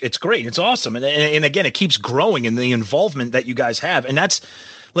 it's great. It's awesome. And again, it keeps growing in the involvement that you guys have. And that's,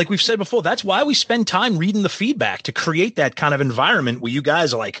 like we've said before, that's why we spend time reading the feedback, to create that kind of environment where you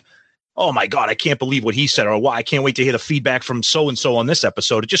guys are like, oh my God, I can't believe what he said, or I can't wait to hear the feedback from so-and-so on this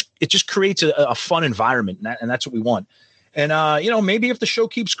episode. It just creates a fun environment, and that's what we want. And, maybe if the show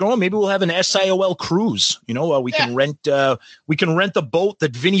keeps growing, maybe we'll have an SIOL cruise, we can rent the boat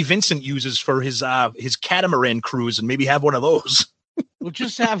that Vinnie Vincent uses for his catamaran cruise, and maybe have one of those. We'll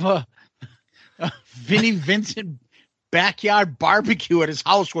just have a Vinnie Vincent backyard barbecue at his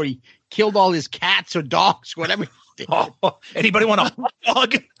house where he killed all his cats or dogs, whatever. Oh, anybody want a hot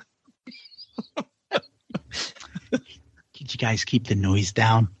dog? Could you guys keep the noise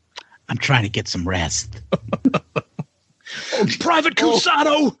down? I'm trying to get some rest. Private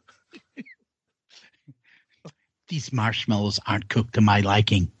Cusano! These marshmallows aren't cooked to my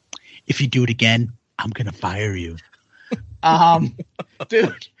liking. If you do it again, I'm going to fire you.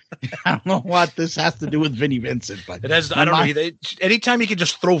 Dude, I don't know what this has to do with Vinnie Vincent, but it has. I don't know. Anytime you can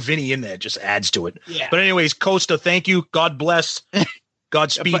just throw Vinnie in there, it just adds to it. Yeah. But anyways, Costa, thank you. God bless.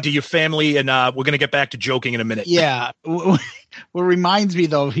 Godspeed to your family, and we're gonna get back to joking in a minute. Yeah. What reminds me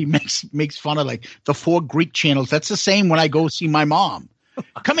though, he makes fun of the 4 Greek channels. That's the same when I go see my mom.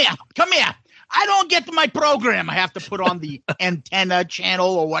 Come here. I don't get to my program. I have to put on the antenna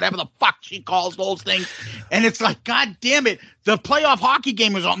channel or whatever the fuck she calls those things. And it's like, God damn it. The playoff hockey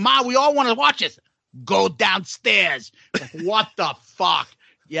game is on. Ma, we all want to watch this. Go downstairs. What the fuck?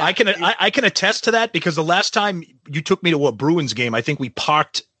 Yeah, I can attest to that, because the last time you took me to a Bruins game, I think we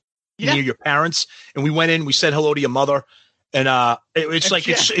parked near your parents, and we went in, we said hello to your mother. And it's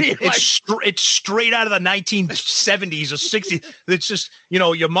straight out of the 1970s or 60s. It's just,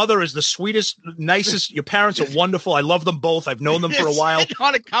 your mother is the sweetest, nicest. Your parents are wonderful. I love them both. I've known them for a while. Sitting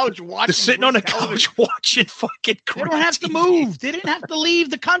on a couch watching. Sitting on a couch watching fucking. They don't have to move. They didn't have to leave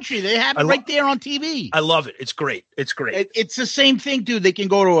the country. They have it right there on TV. I love it. It's great. It's great. It's the same thing, dude. They can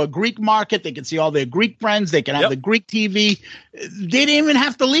go to a Greek market. They can see all their Greek friends. They can have the Greek TV. They didn't even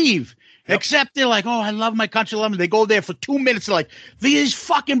have to leave. Yep. Except they're like, oh, I love my country. They go there for 2 minutes. They're like, these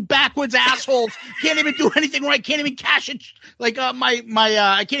fucking backwards assholes can't even do anything right. Can't even cash it. I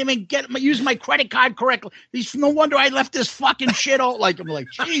can't even use my credit card correctly. No wonder I left this fucking shit out. I'm like,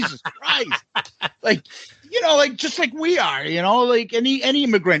 Jesus Christ. Just like we are, any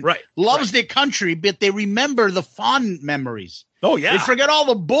immigrant loves their country, but they remember the fond memories. Oh, yeah. They forget all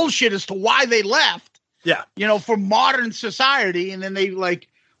the bullshit as to why they left. Yeah. For modern society. And then they like,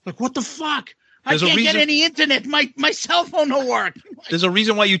 what the fuck? I can't get any internet. My cell phone don't work. There's a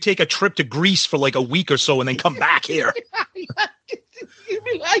reason why you take a trip to Greece for a week or so and then come back here. You'd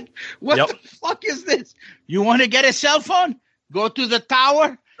be like, what Yep. the fuck is this? You want to get a cell phone? Go to the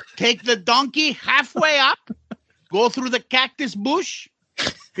tower, take the donkey halfway up, go through the cactus bush,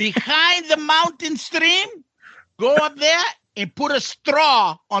 behind the mountain stream, go up there and put a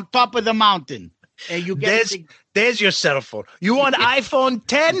straw on top of the mountain. And you get There's your cell phone. You want iPhone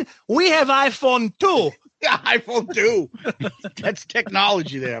 10? We have iPhone 2. Yeah, iPhone 2. That's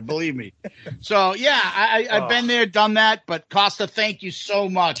technology there, believe me. So, yeah, I've been there, done that. But, Costa, thank you so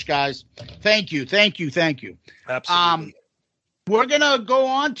much, guys. Thank you. Absolutely. We're going to go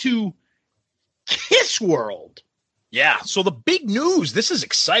on to Kiss World. Yeah. So the big news, this is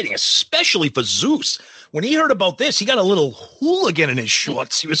exciting, especially for Zeus. When he heard about this, he got a little hooligan in his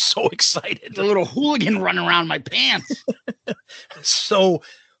shorts. He was so excited. A little hooligan running around my pants. So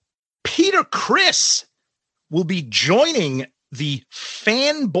Peter Criss will be joining the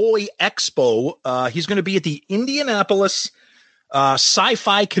Fanboy Expo. He's going to be at the Indianapolis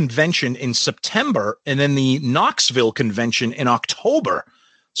Sci-Fi Convention in September, and then the Knoxville Convention in October.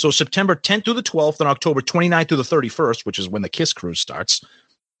 So September 10th through the 12th and October 29th through the 31st, which is when the Kiss Cruise starts.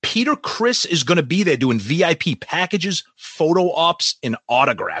 Peter Criss is going to be there doing VIP packages, photo ops, and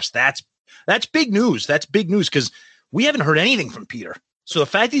autographs. That's big news. That's big news because we haven't heard anything from Peter. So the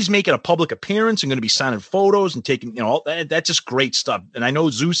fact that he's making a public appearance and going to be signing photos and taking, that's just great stuff. And I know,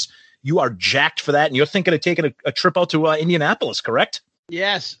 Zeus, you are jacked for that, and you're thinking of taking a trip out to Indianapolis, correct?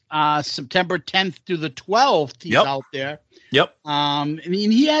 Yes, September 10th through the 12th, he's out there. Yep. I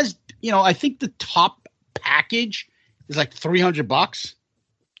mean, he has, I think the top package is like $300.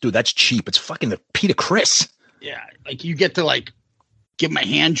 Dude, that's cheap. It's fucking the Peter Criss. Yeah, like you get to like give him a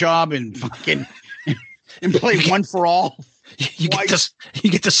hand job and fucking and play One for All. You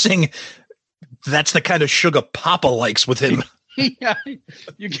get to sing. That's the kind of sugar Papa likes with him. Yeah,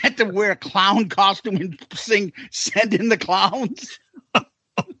 you get to wear a clown costume and sing "Send in the Clowns."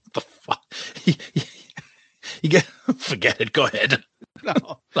 The fuck? You get forget it. Go ahead.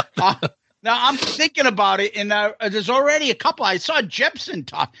 No. Now I'm thinking about it, and there's already a couple. I saw Jepsen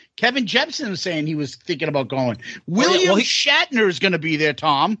talk. Kevin Jepsen was saying he was thinking about going. William Shatner is going to be there,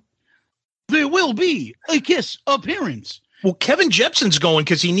 Tom. There will be a Kiss appearance. Well, Kevin Jepsen's going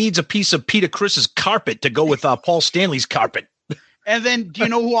because he needs a piece of Peter Criss's carpet to go with Paul Stanley's carpet. And then, do you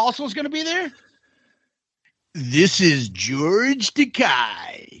know who also is going to be there? This is George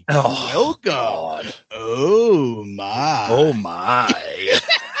Takei. Oh, welcome. God. Oh my. Oh my.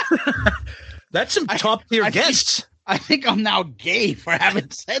 That's some top tier guests. I think I'm now gay for having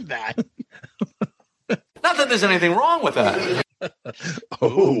said that. Not that there's anything wrong with that.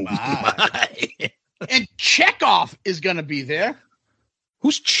 Oh my. And Chekhov is going to be there.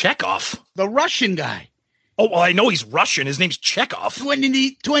 Who's Chekhov? The Russian guy. Oh, well, I know he's Russian. His name's Chekhov.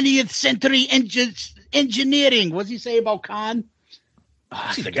 20th century engineering. What's he say about Khan?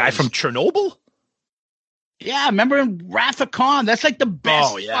 Is he the guy from Chernobyl? Yeah, remember in Wrath of Khan? That's like the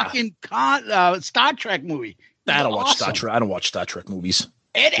best fucking Star Trek movie. I don't watch Star Trek. I don't watch Star Trek movies.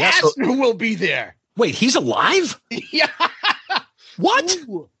 Ed Asner will be there. Wait, he's alive? Yeah. What?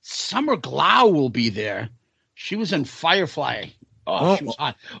 Ooh, Summer Glau will be there. She was in Firefly. Oh, she was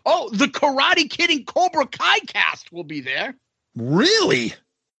hot. Oh, the Karate Kid and Cobra Kai cast will be there. Really?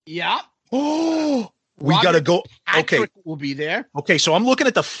 Yeah. Oh, we got to go. Patrick will be there. Okay, so I'm looking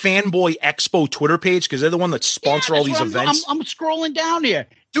at the Fanboy Expo Twitter page because they're the one that sponsor all these events. I'm scrolling down here.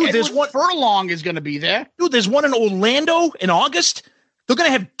 Dude, Edward there's one. Furlong is going to be there. Dude, there's one in Orlando in August. They're going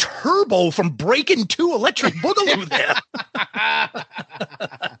to have Turbo from Breaking 2 Electric Boogaloo there.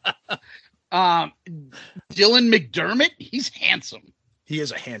 Dylan McDermott, he's handsome. He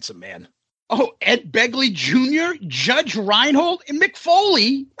is a handsome man. Oh, Ed Begley Jr., Judge Reinhold, and Mick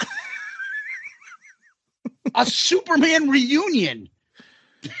Foley. A Superman reunion.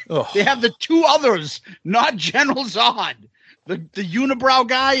 Oh. They have the two others, not General Zod. The unibrow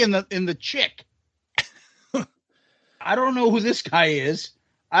guy and the chick. I don't know who this guy is.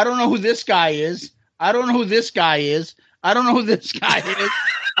 I don't know who this guy is. I don't know who this guy is. I don't know who this guy is.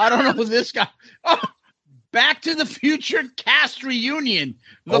 I don't know who this guy. Oh, Back to the Future cast reunion.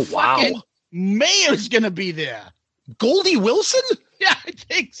 The fucking mayor's gonna be there. Goldie Wilson? Yeah, I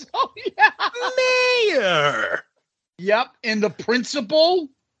think so. Yeah. Mayor. Yep. And the principal.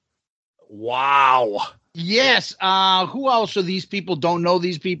 Wow. Yes. Who else are these people? Don't know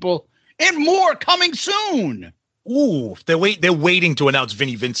these people. And more coming soon. Ooh, they're waiting to announce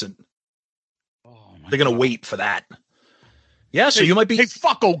Vinnie Vincent. Oh, they're gonna wait for that. Yeah, so you might be. Hey,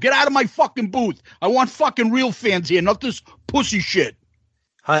 fucko, get out of my fucking booth. I want fucking real fans here, not this pussy shit.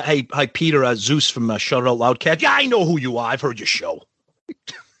 Hi, Peter, Zeus from Shout It Out Loud Cat. Yeah, I know who you are. I've heard your show.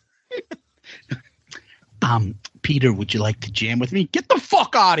 Peter, would you like to jam with me? Get the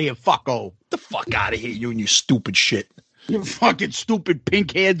fuck out of here, fucko. The fuck out of here, you and your stupid shit. You fucking stupid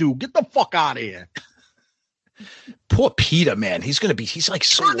pink hairdo. Get the fuck out of here. Poor Peter, man. He's like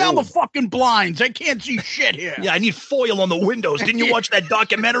so Turn down the old. fucking blinds. I can't see shit here. Yeah, I need foil on the windows. Didn't you watch that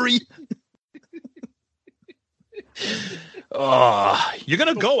documentary? Oh, you're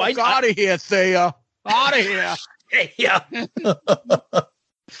going to go. Out of here, Thea. Out of here. Yeah.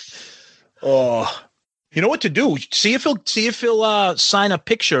 Oh, you know what to do? See if he'll sign a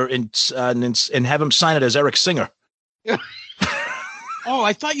picture and have him sign it as Eric Singer. Oh,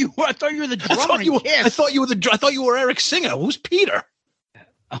 I thought you were the drummer. I thought you were Eric Singer. Who's Peter?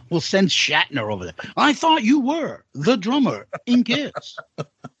 We'll send Shatner over there. I thought you were the drummer in Kiss.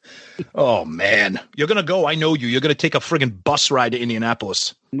 Oh man, you're gonna go. I know you. You're gonna take a friggin' bus ride to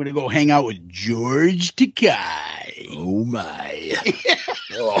Indianapolis. I'm gonna go hang out with George Takei. Oh my.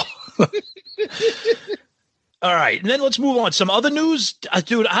 Oh. All right, and then let's move on. Some other news,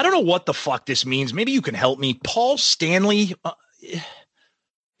 dude. I don't know what the fuck this means. Maybe you can help me. Paul Stanley.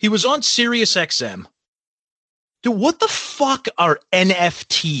 He was on Sirius XM. Dude, what the fuck are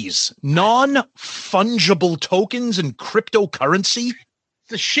NFTs? Non-fungible tokens and cryptocurrency?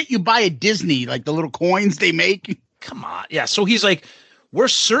 The shit you buy at Disney, like the little coins they make. Come on. Yeah, so he's like, we're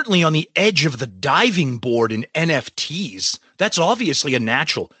certainly on the edge of the diving board in NFTs. That's obviously a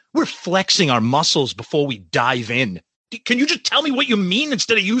natural. We're flexing our muscles before we dive in. Can you just tell me what you mean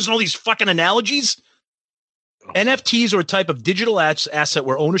instead of using all these fucking analogies? NFTs are a type of digital asset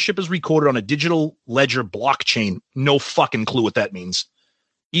where ownership is recorded on a digital ledger blockchain. No fucking clue what that means.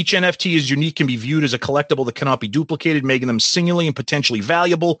 Each NFT is unique, can be viewed as a collectible that cannot be duplicated, making them singularly and potentially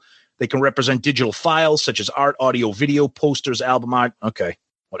valuable. They can represent digital files such as art, audio, video, posters, album art. Okay,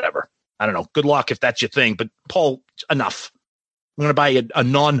 whatever. I don't know. Good luck if that's your thing. But Paul, enough. I'm going to buy a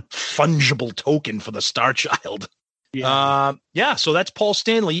non-fungible token for the Star Child. Yeah. So that's Paul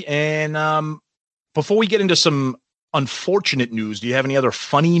Stanley. And before we get into some unfortunate news, do you have any other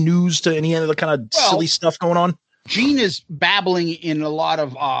funny news to any other kind of silly stuff going on? Gene is babbling in a lot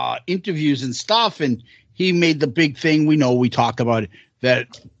of interviews and stuff, and he made the big thing. We talked about it,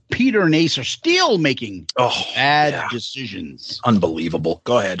 that Peter and Ace are still making bad decisions. Unbelievable.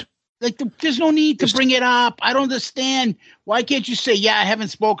 Go ahead. Like, there's no need to bring it up. I don't understand. Why can't you say, I haven't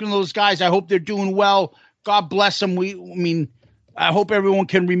spoken to those guys. I hope they're doing well. God bless them. I hope everyone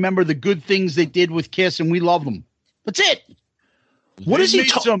can remember the good things they did with Kiss, and we love them. That's it. What is he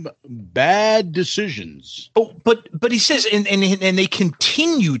some bad decisions? Oh, but he says, and they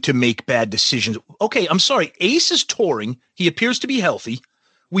continue to make bad decisions. Okay, I'm sorry. Ace is touring. He appears to be healthy.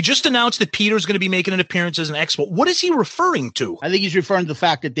 We just announced that Peter's going to be making an appearance as an expo. What is he referring to? I think he's referring to the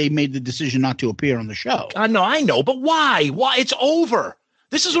fact that they made the decision not to appear on the show. I know, but why? Why? It's over.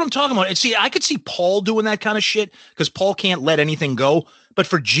 This is what I'm talking about. And see, I could see Paul doing that kind of shit because Paul can't let anything go. But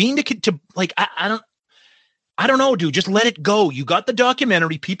for Gene to like, I don't know, dude. Just let it go. You got the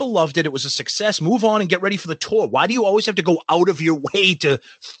documentary. People loved it. It was a success. Move on and get ready for the tour. Why do you always have to go out of your way to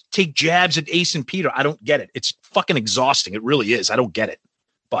take jabs at Ace and Peter? I don't get it. It's fucking exhausting. It really is. I don't get it.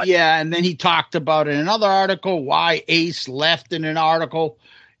 But yeah, and then he talked about in another article why Ace left in an article.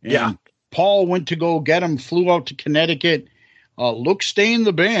 And Paul went to go get him, flew out to Connecticut. Look, stay in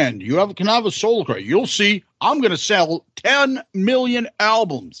the band. Can have a solo career. You'll see. I'm going to sell 10 million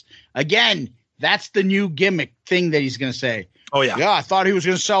albums. Again, that's the new gimmick thing that he's going to say. Oh, yeah. Yeah, I thought he was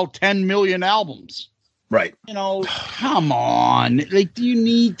going to sell 10 million albums. Right. Come on. Like, do you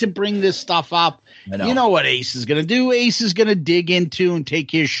need to bring this stuff up? I know. You know what Ace is going to do? Ace is going to dig into and take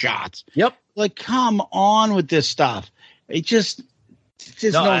his shots. Yep. Like, come on with this stuff. It just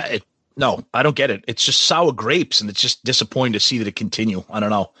no, I don't get it. It's just sour grapes, and it's just disappointing to see that it continue. I don't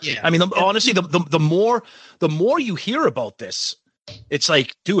know. Yeah. I mean, honestly, the more you hear about this, it's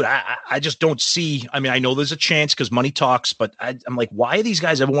like, dude, I just don't see. I mean, I know there's a chance because money talks, but I'm like, why do these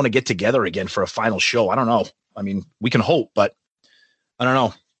guys ever want to get together again for a final show? I don't know. I mean, we can hope, but I don't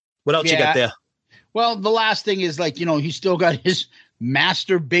know. What else you got there? Well, the last thing is he's still got his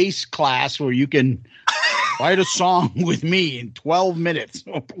master bass class where you can write a song with me in 12 minutes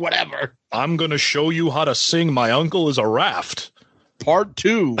or whatever. I'm going to show you how to sing My Uncle is a Raft. Part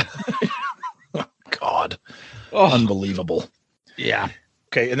 2. God. Unbelievable. Yeah.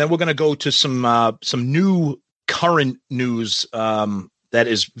 Okay, and then we're going to go to some new current news that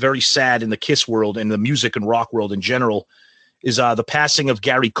is very sad in the Kiss world and the music and rock world in general is the passing of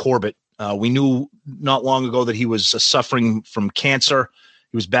Gary Corbett. We knew not long ago that he was suffering from cancer.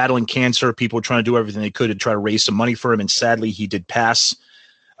 He was battling cancer. People were trying to do everything they could to try to raise some money for him, and sadly, he did pass.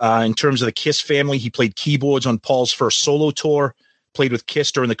 In terms of the Kiss family, he played keyboards on Paul's first solo tour, played with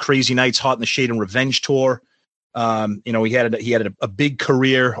Kiss during the Crazy Nights, Hot in the Shade, and Revenge tour. He had a big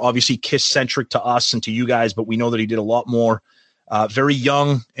career, obviously Kiss centric to us and to you guys, but we know that he did a lot more. Very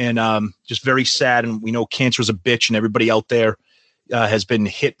young and just very sad. And we know cancer is a bitch, and everybody out there has been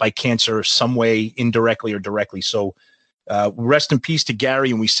hit by cancer some way, indirectly or directly. So rest in peace to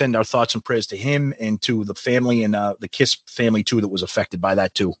Gary, and we send our thoughts and prayers to him and to the family and the Kiss family too that was affected by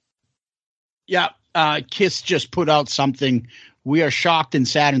that too. Yeah, Kiss just put out something. We are shocked and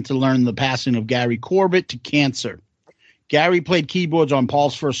saddened to learn the passing of Gary Corbett to cancer. Gary played keyboards on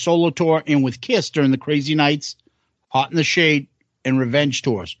Paul's first solo tour and with Kiss during the Crazy Nights, Hot in the Shade, and Revenge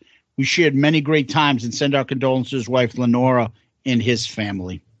tours. We shared many great times and send our condolences to his wife, Lenora, and his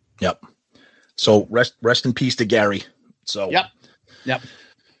family. Yep. So rest in peace to Gary. So Yep.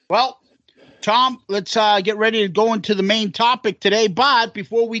 Well, Tom, let's get ready to go into the main topic today. But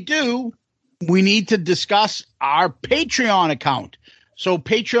before we do, we need to discuss our Patreon account. So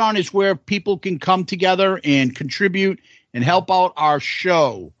Patreon is where people can come together and contribute and help out our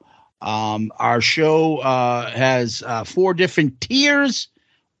show. Our show has 4 different tiers.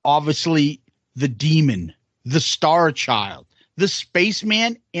 Obviously, the Demon, the Star Child, the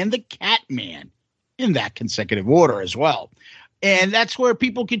Spaceman, and the Catman, in that consecutive order as well. And that's where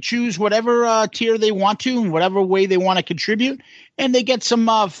people can choose whatever tier they want to and whatever way they want to contribute. And they get some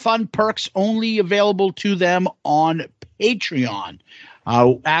fun perks only available to them on Patreon.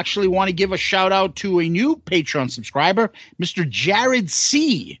 I actually want to give a shout out to a new Patreon subscriber, Mr. Jared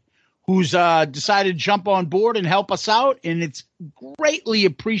C., who's decided to jump on board and help us out. And it's greatly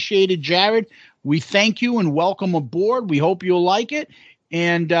appreciated, Jared. We thank you and welcome aboard. We hope you'll like it.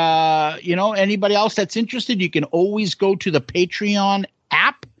 And, anybody else that's interested, you can always go to the Patreon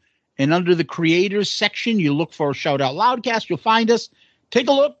app, and under the creators section, you look for Shout Out Loudcast. You'll find us. Take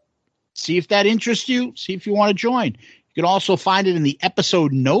a look. See if that interests you. See if you want to join. You can also find it in the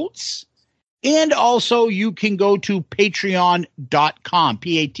episode notes. And also you can go to patreon.com,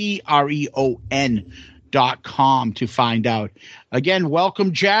 Patreon.com to find out. Again,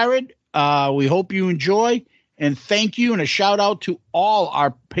 welcome, Jared. We hope you enjoy. And thank you, and a shout out to all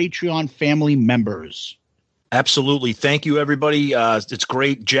our Patreon family members. Absolutely. Thank you, everybody. It's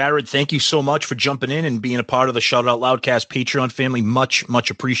great. Jared, thank you so much for jumping in and being a part of the Shout Out Loudcast Patreon family. Much,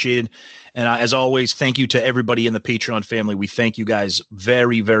 much appreciated. And as always, thank you to everybody in the Patreon family. We thank you guys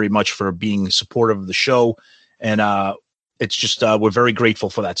very, very much for being supportive of the show. And it's just we're very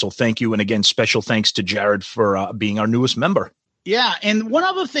grateful for that. So thank you. And again, special thanks to Jared for being our newest member. Yeah, and one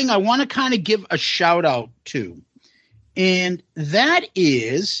other thing I want to kind of give a shout out to, and that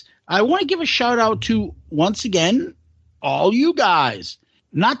is I want to give a shout out to, once again, all you guys.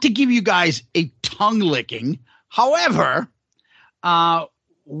 Not to give you guys a tongue licking. However,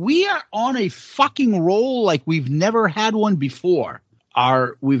 we are on a fucking roll like we've never had one before.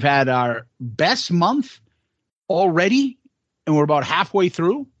 We've had our best month already, and we're about halfway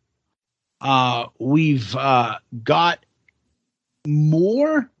through. We've got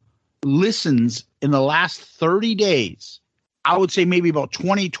more listens in the last 30 days. I would say maybe about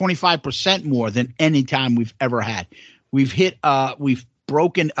 20-25% more than any time we've ever had. We've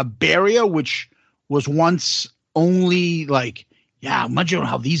broken a barrier, which was once only imagine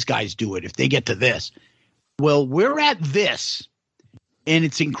how these guys do it if they get to this. Well, we're at this, and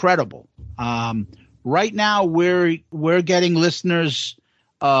it's incredible. Right now we're getting listeners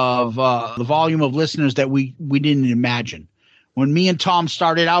of the volume of listeners that we didn't imagine. When me and Tom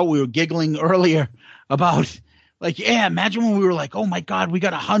started out, we were giggling earlier about imagine when we were like, oh my God, we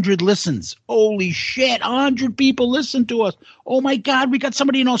got 100 listens. Holy shit, 100 people listen to us. Oh my God, we got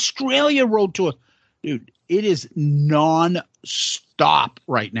somebody in Australia wrote to us. Dude, it is non-stop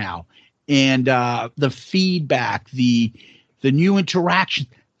right now. And the feedback, the new interaction,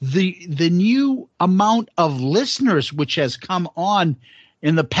 the new amount of listeners which has come on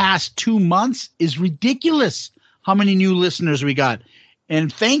in the past 2 months is ridiculous. How many new listeners we got.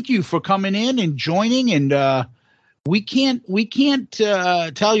 And thank you for coming in and joining. And we can't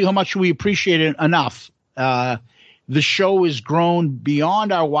tell you how much we appreciate it enough. The show has grown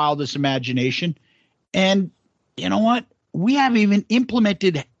beyond our wildest imagination. And you know what? We have even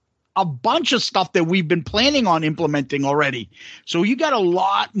implemented a bunch of stuff that we've been planning on implementing already. So you got a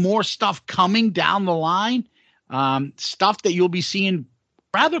lot more stuff coming down the line, stuff that you'll be seeing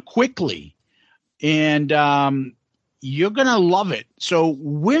rather quickly. And you're going to love it. So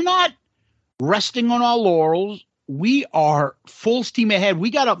we're not resting on our laurels. We are full steam ahead.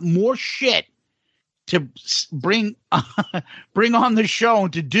 We got more shit to bring on the show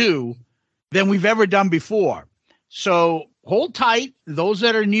and to do than we've ever done before. So hold tight. Those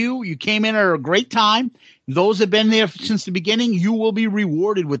that are new, you came in at a great time. Those that have been there since the beginning, you will be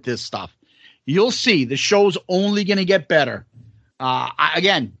rewarded with this stuff. You'll see the show's only going to get better.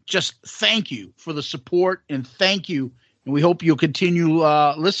 Again, just thank you for the support, and thank you. And we hope you'll continue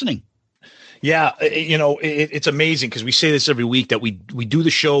listening. Yeah, it's amazing because we say this every week that we do the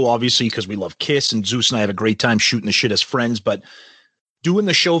show, obviously, because we love Kiss, and Zeus and I have a great time shooting the shit as friends. But doing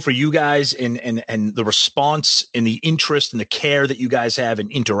the show for you guys and the response and the interest and the care that you guys have in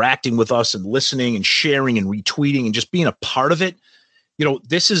interacting with us and listening and sharing and retweeting and just being a part of it.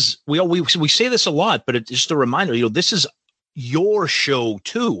 This is we say this a lot, but it's just a reminder. This is your show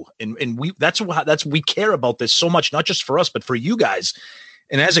too, and we care about this so much, not just for us, but for you guys.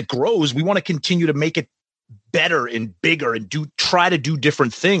 And as it grows, we want to continue to make it better and bigger and try to do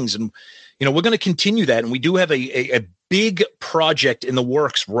different things. And, we're going to continue that. And we do have a big project in the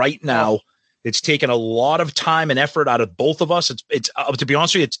works right now. It's taken a lot of time and effort out of both of us. It's to be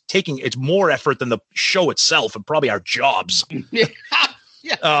honest with you, it's more effort than the show itself and probably our jobs.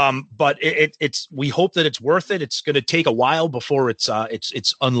 Yeah. But we hope that it's worth it. It's going to take a while before it's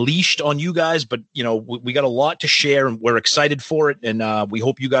unleashed on you guys, but we got a lot to share and we're excited for it. And we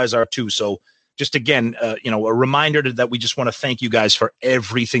hope you guys are too. So just again, a reminder that we just want to thank you guys for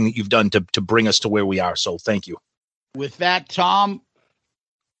everything that you've done to bring us to where we are. So thank you. With that, Tom,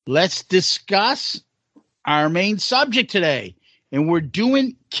 let's discuss our main subject today. And we're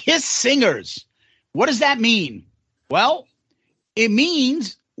doing Kiss singers. What does that mean? Well, it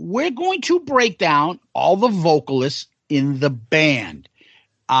means we're going to break down all the vocalists in the band.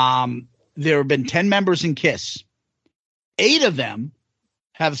 There have been 10 members in Kiss. 8 of them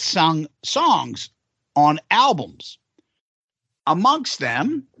have sung songs on albums. Amongst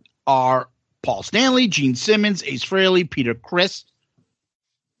them are Paul Stanley, Gene Simmons, Ace Frehley, Peter Criss,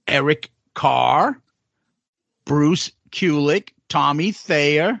 Eric Carr, Bruce Kulick, Tommy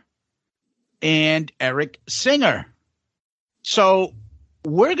Thayer, and Eric Singer. So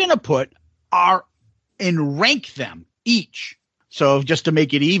we're going to put and rank them each. So just to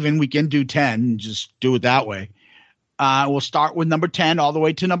make it even, we can do 10 and just do it that way. We'll start with number 10 all the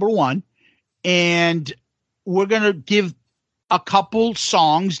way to number 1. And we're going to give a couple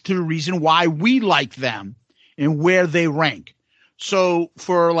songs to the reason why we like them and where they rank. So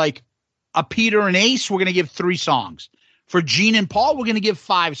for like a Peter and Ace, we're going to give 3 songs. For Gene and Paul, we're going to give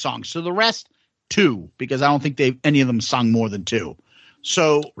 5 songs. So the rest, 2, because I don't think any of them sung more than 2.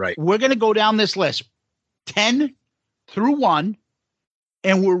 So We're going to go down this list 10 through 1,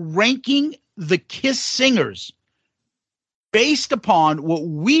 and we're ranking the Kiss singers based upon what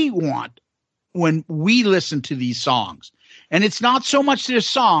we want when we listen to these songs. And it's not so much their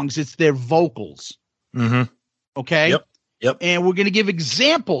songs, it's their vocals. Mm-hmm. Okay? Yep. And we're going to give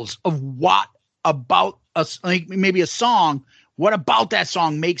examples of what about us, like maybe a song. What about that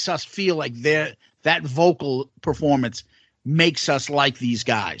song makes us feel like that vocal performance makes us like these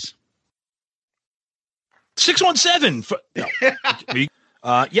guys? 617.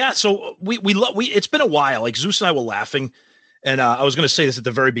 So we it's been a while. Like Zeus and I were laughing, and I was going to say this at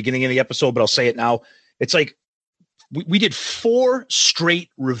the very beginning of the episode, but I'll say it now. It's like we did 4 straight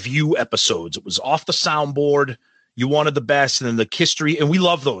review episodes. It was off the soundboard. You wanted the best, and then the history, and we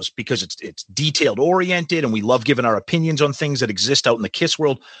love those because it's detailed oriented, and we love giving our opinions on things that exist out in the Kiss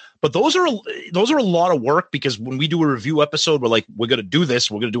world. But those are a lot of work because when we do a review episode, we're like, we're going to do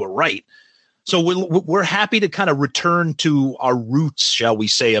this, we're going to do it right. So we're happy to kind of return to our roots, shall we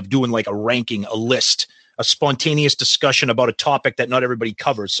say, of doing like a ranking, a list, a spontaneous discussion about a topic that not everybody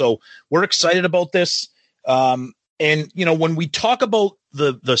covers. So we're excited about this. And, when we talk about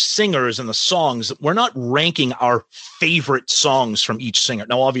the singers and the songs, we're not ranking our favorite songs from each singer.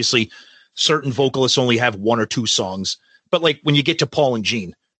 Now, obviously, certain vocalists only have 1 or 2 songs. But like when you get to Paul and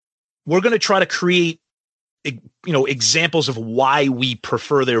Gene, we're going to try to create, examples of why we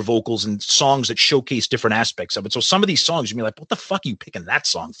prefer their vocals and songs that showcase different aspects of it. So some of these songs, you'll be like, what the fuck are you picking that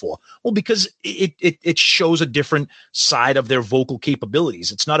song for? Well, because it shows a different side of their vocal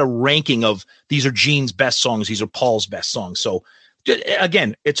capabilities. It's not a ranking of these are Gene's best songs, these are Paul's best songs. So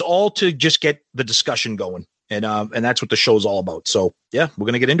again, it's all to just get the discussion going. And that's what the show's all about. So yeah, we're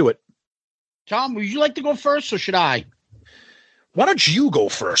going to get into it. Tom, would you like to go first or should I? Why don't you go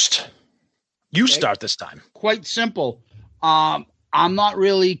first? You start this time. Quite simple. I'm not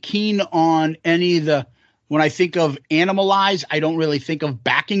really keen on any of when I think of Animalize, I don't really think of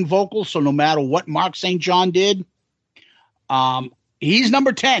backing vocals. So no matter what Mark St. John did, he's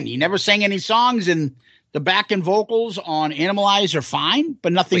number 10. He never sang any songs, and the backing vocals on Animalize are fine,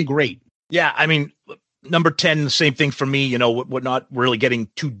 but nothing great. Yeah, I mean, number 10, the same thing for me. We're not really getting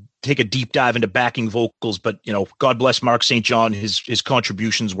to take a deep dive into backing vocals, but God bless Mark St. John. His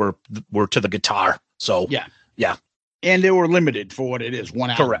contributions were to the guitar. So yeah. And they were limited for what it is,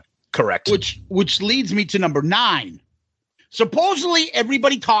 1 hour. Correct. Which leads me to number 9. Supposedly,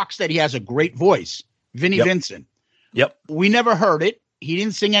 everybody talks that he has a great voice. Vinnie Vincent. Yep. We never heard it. He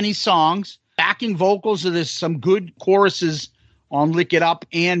didn't sing any songs. Backing vocals, there's some good choruses on Lick It Up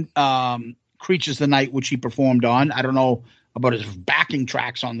and Creatures the Night, which he performed on. I don't know about his backing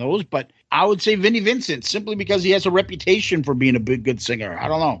tracks on those, but I would say Vinnie Vincent, simply because he has a reputation for being a good singer. I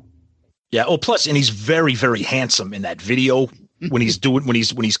don't know. Yeah. Oh, plus, and he's very, very handsome in that video when he's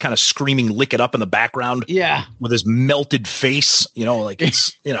kind of screaming "Lick It Up" in the background. Yeah. With his melted face, like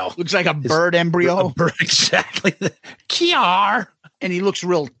it's, looks like a bird embryo. A bird, exactly. Kiar. And he looks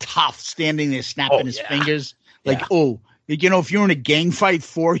real tough standing there snapping his fingers. Like, yeah. If you're in a gang fight,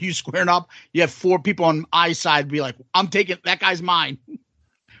 4 of you squaring up, you have 4 people on my side be like, I'm taking that guy's mine.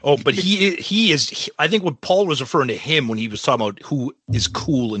 Oh, but he is. I think what Paul was referring to him when he was talking about who is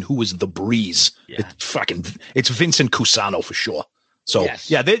cool and who is the breeze. Yeah. It's Vincent Cusano for sure. So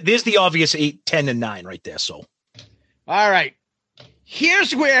there's the obvious 8, 10, and 9 right there. So, all right,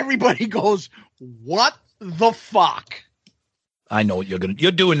 here's where everybody goes, what the fuck? I know what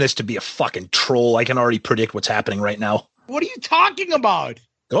you're doing this to be a fucking troll. I can already predict what's happening right now. What are you talking about?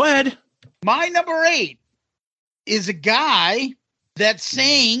 Go ahead. My number 8 is a guy that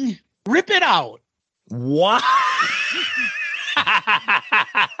sang "Rip It Out." What?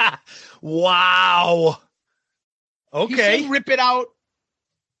 Wow. Okay. He sang "Rip It Out."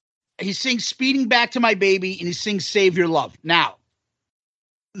 He sings "Speeding Back to My Baby," and he sings "Save Your Love." Now,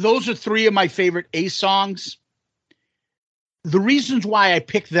 those are 3 of my favorite Ace songs. The reasons why I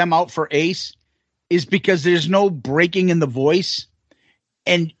picked them out for Ace is because there's no breaking in the voice.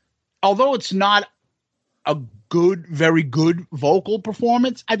 And although it's not a very good vocal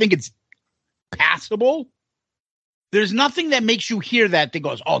performance, I think it's passable. There's nothing that makes you hear that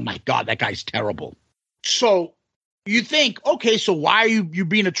goes, oh my God, that guy's terrible. So you think, okay, so why are you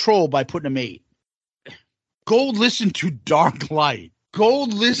being a troll by putting him 8? Go listen to Dark Light. Go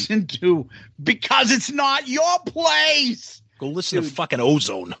listen to Because It's Not Your Place. Go listen to fucking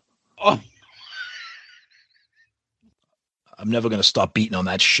Ozone. Oh. I'm never going to stop beating on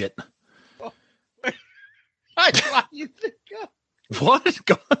that shit. What you think of?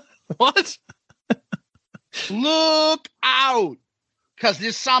 What? Look out, because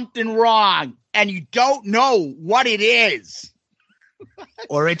there's something wrong, and you don't know what it is.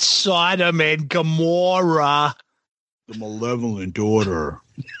 Or it's Sodom and Gomorrah. The malevolent order.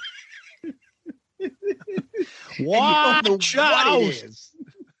 Watch out.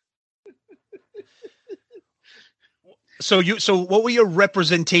 So what were your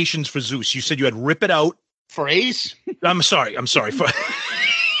representations for Zeus? You said you had Rip It Out. For Ace? I'm sorry.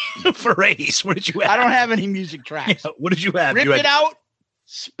 For Ace. What did you have? I don't have any music tracks. Yeah, what did you have? Rip It Out,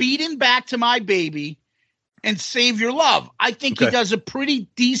 Speeding Back to My Baby, and Save Your Love. I think he does a pretty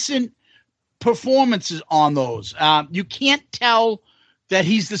decent performances on those. You can't tell that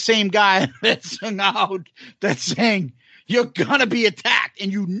he's the same guy that's saying you're gonna be attacked,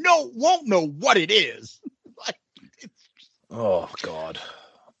 and won't know what it is. Oh God.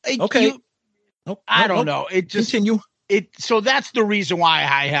 Okay. I don't know. It just continue. So that's the reason why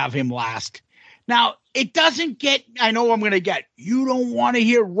I have him last. Now it doesn't get. I know I'm gonna get. You don't want to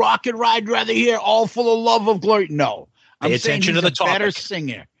hear Rocket Ride, rather hear All Full of Love of Glory. No, I'm saying he's a better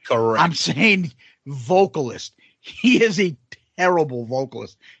singer. Correct. I'm saying vocalist. He is a terrible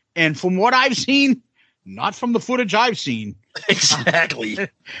vocalist. And from what I've seen, not from the footage I've seen. Exactly.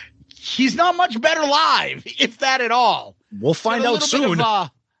 He's not much better live, if that at all. We'll find out soon. Bit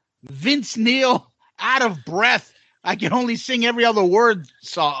of, Vince Neil, out of breath. I can only sing every other word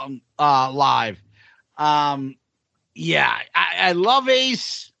song live. Yeah, I love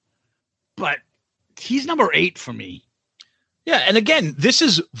Ace, but he's number 8 for me. Yeah, and again, this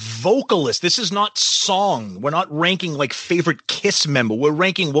is vocalist. This is not song. We're not ranking like favorite Kiss member. We're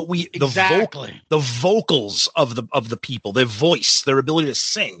ranking what the vocals of the people, their voice, their ability to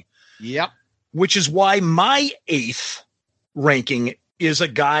sing. Yep. Which is why my 8th ranking is a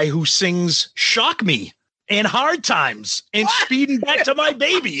guy who sings "Shock Me" and "Hard Times" and "Speeding Back to My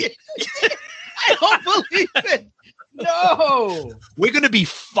Baby." I don't believe it. No, we're going to be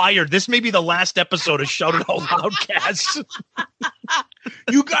fired. This may be the last episode of Shout It Out Loudcast.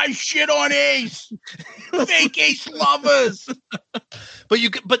 You guys shit on Ace. Fake Ace lovers.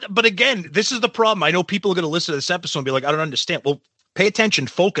 But again, this is the problem. I know people are going to listen to this episode and be like, I don't understand. Well, pay attention.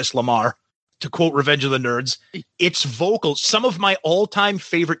 Focus, Lamar. To quote Revenge of the Nerds, it's vocals. Some of my all-time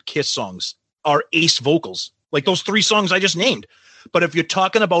favorite Kiss songs are Ace vocals. Like those 3 songs I just named. But if you're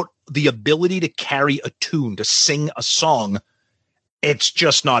talking about the ability to carry a tune, to sing a song, it's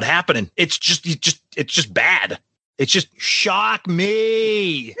just not happening. It's just bad. It's just shock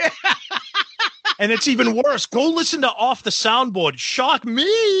me. And it's even worse. Go listen to Off the Soundboard. Shock me.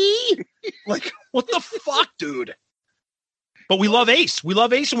 Like, what the fuck, dude? But we love Ace. We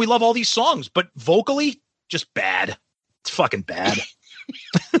love Ace and we love all these songs. But vocally, just bad. It's fucking bad.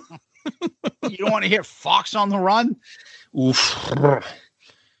 You don't want to hear Fox on the Run? Oof.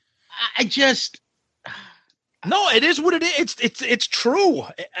 I just... No, it is what it is. It's true.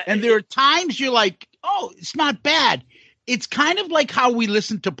 And there are times you're like, oh, it's not bad. It's kind of like how we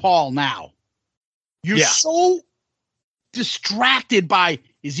listen to Paul now. You're so distracted by,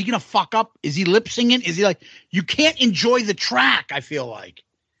 is he going to fuck up? Is he lip singing? Is he like, you can't enjoy the track, I feel like.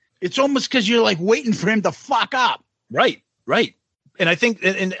 It's almost because you're like waiting for him to fuck up. Right. And I think,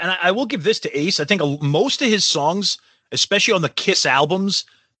 and I will give this to Ace. I think most of his songs, especially on the Kiss albums,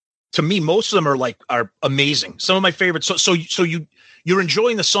 to me, most of them are amazing. Some of my favorites. So you're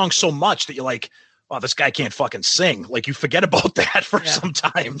enjoying the song so much that you're like, oh, this guy can't fucking sing. Like you forget about that for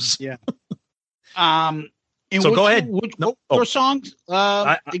sometimes. Yeah. So go ahead. Your songs?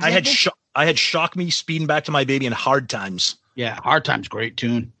 I had Shock Me, Speeding Back to My Baby, and Hard Times. Yeah, Hard Times, great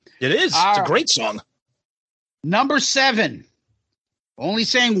tune. It is. It's a great song. Number 7. Only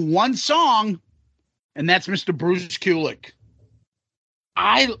saying one song, and that's Mr. Bruce Kulick.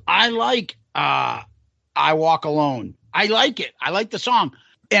 I like I Walk Alone. I like it. I like the song.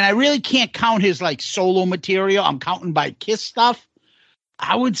 And I really can't count his like solo material. I'm counting by Kiss stuff.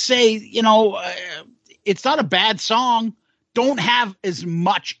 I would say, it's not a bad song. Don't have as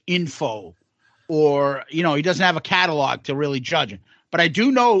much info or, he doesn't have a catalog to really judge it. But I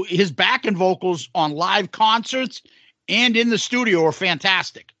do know his backing vocals on live concerts and in the studio are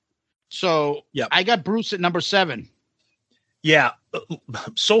fantastic. So I got Bruce at number 7. Yeah.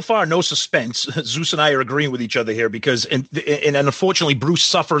 So far, no suspense. Zeus and I are agreeing with each other here because, and unfortunately, Bruce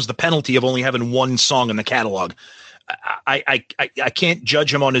suffers the penalty of only having one song in the catalog. I can't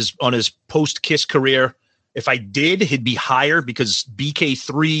judge him on his post Kiss career. If I did, he'd be higher because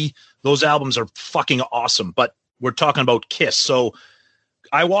BK3, those albums are fucking awesome. But we're talking about Kiss. So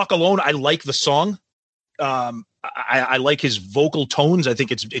I Walk Alone. I like the song. I like his vocal tones. I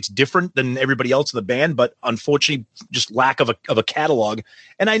think it's different than everybody else in the band, but unfortunately, just lack of a catalog.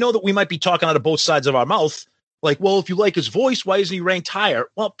 And I know that we might be talking out of both sides of our mouth. Like, well, if you like his voice, why isn't he ranked higher?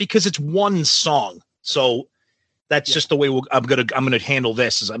 Well, because it's one song. So that's just the way I'm gonna handle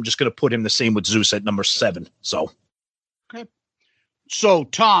this. Is I'm just gonna put him the same with Zeus at number 7. So okay. So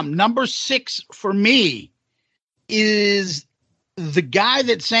Tom, number 6 for me is the guy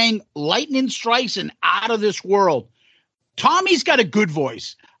that sang Lightning Strikes and Out of This World. Tommy's got a good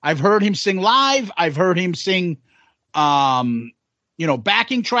voice. I've heard him sing live. I've heard him sing, backing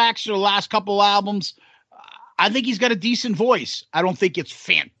tracks for the last couple albums. I think he's got a decent voice. I don't think it's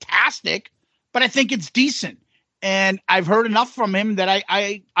fantastic, but I think it's decent. And I've heard enough from him that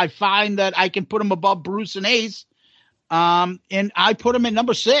I find that I can put him above Bruce and Ace. And I put him at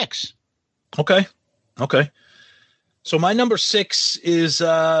number 6. Okay. So my number 6 is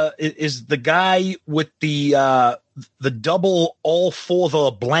the guy with the double All for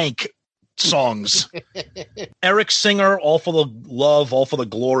the Blank songs. Eric Singer, All for the Love, All for the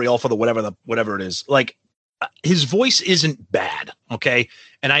Glory, All for the whatever it is. Like his voice isn't bad, okay?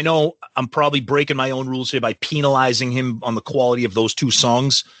 And I know I'm probably breaking my own rules here by penalizing him on the quality of those two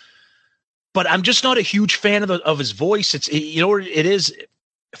songs, but I'm just not a huge fan of his voice. It is.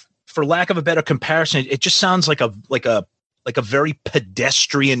 For lack of a better comparison, it just sounds like a very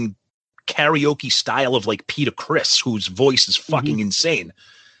pedestrian karaoke style of like Peter Criss, whose voice is fucking insane.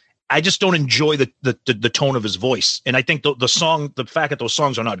 I just don't enjoy the tone of his voice, and I think the fact that those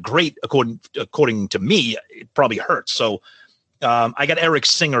songs are not great according to me, it probably hurts. So I got Eric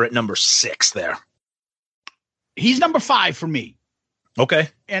Singer at number 6 there. He's number 5 for me. Okay,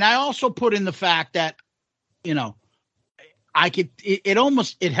 and I also put in the fact that it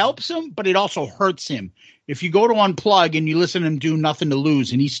helps him, but it also hurts him. If you go to Unplug and you listen to him do Nothing to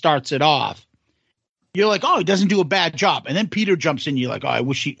Lose and he starts it off, you're like, oh, he doesn't do a bad job. And then Peter jumps in. You're like, oh, I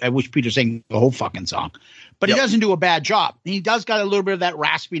wish Peter sang the whole fucking song, but he doesn't do a bad job. He does got a little bit of that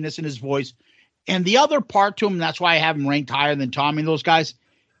raspiness in his voice. And the other part to him, that's why I have him ranked higher than Tommy and those guys,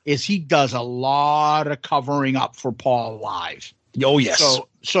 is he does a lot of covering up for Paul live. Oh, yes.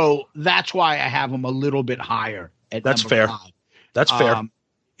 So that's why I have him a little bit higher. That's fair. 5. That's fair.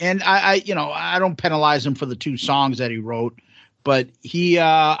 And I don't penalize him for the 2 songs that he wrote, but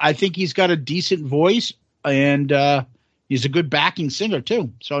I think he's got a decent voice and he's a good backing singer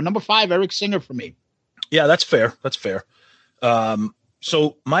too. So number 5, Eric Singer for me. Yeah, that's fair.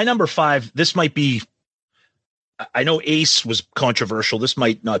 So my number 5, this might be, I know Ace was controversial. This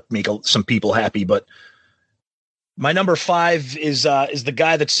might not make some people happy, but my number 5 is the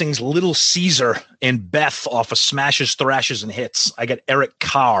guy that sings Little Caesar and Beth off of Smashes, Thrashes, and Hits. I got Eric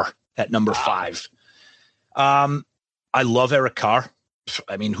Carr at number 5. I love Eric Carr.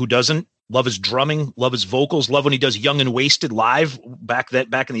 I mean, who doesn't? Love his drumming, love his vocals, love when he does Young and Wasted live back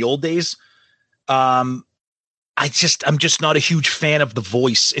in the old days. I'm just not a huge fan of the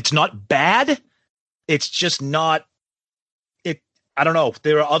voice. It's not bad. It's just not it. I don't know.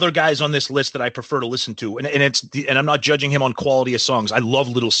 There are other guys on this list that I prefer to listen to, and I'm not judging him on quality of songs. I love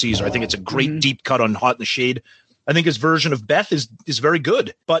Little Caesar. I think it's a great deep cut on Hot in the Shade. I think his version of Beth is very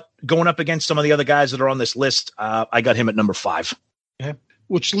good, but going up against some of the other guys that are on this list, I got him at number 5. Okay.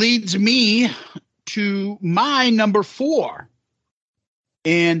 Which leads me to my number 4,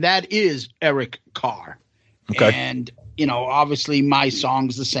 and that is Eric Carr. Okay. And, obviously my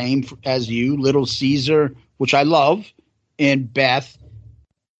song's the same as you, Little Caesar, which I love, and Beth.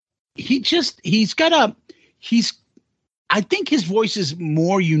 I think his voice is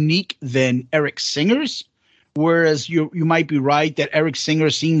more unique than Eric Singer's, whereas you might be right that Eric Singer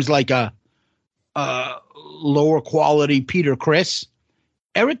seems like a lower quality Peter Criss.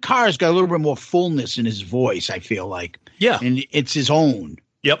 Eric Carr's got a little bit more fullness in his voice, I feel like. Yeah. And it's his own.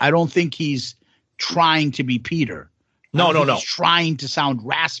 Yep. I don't think he's trying to be Peter. No. He's trying to sound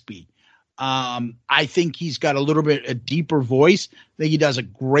raspy. I think he's got a little bit a deeper voice. I think he does a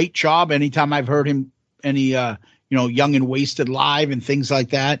great job anytime I've heard him Young and Wasted live and things like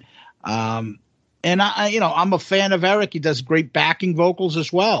that. And I'm a fan of Eric. He does great backing vocals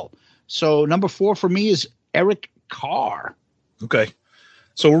as well. So number 4 for me is Eric Carr. Okay.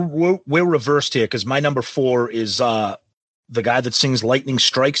 So we're reversed here because my number 4 is the guy that sings Lightning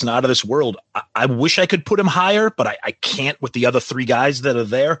Strikes and Out of This World. I wish I could put him higher, but I can't with the other 3 guys that are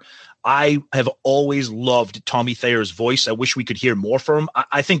there. I have always loved Tommy Thayer's voice. I wish we could hear more from him.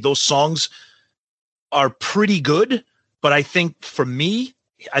 I think those songs are pretty good, but I think for me,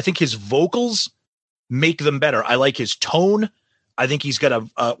 I think his vocals make them better. I like his tone. I think he's got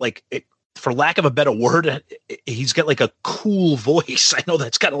for lack of a better word, he's got like a cool voice. I know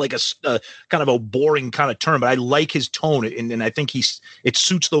that's kind of like a kind of a boring kind of term, but I like his tone, and I think it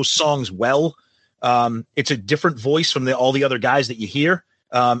suits those songs well. It's a different voice from all the other guys that you hear,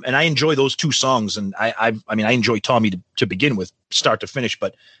 and I enjoy those 2 songs. And I enjoy Tommy to begin with, start to finish.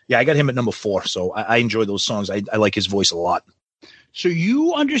 But yeah, I got him at number 4, so I enjoy those songs. I like his voice a lot. So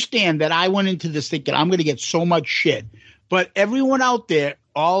you understand that I went into this thinking I'm going to get so much shit, but everyone out there,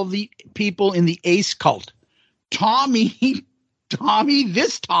 all the people in the Ace cult, Tommy,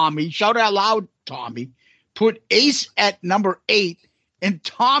 shout out loud, Tommy, put Ace at number 8 and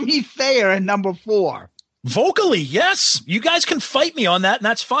Tommy Thayer at number 4. Vocally, yes. You guys can fight me on that, and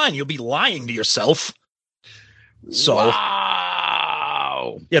that's fine. You'll be lying to yourself. So,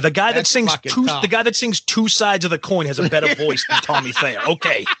 wow. Yeah, the guy that sings tough. the guy that sings 2 sides of the coin has a better voice than Tommy Thayer.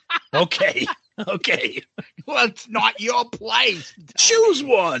 Okay. Well, it's not your place. Choose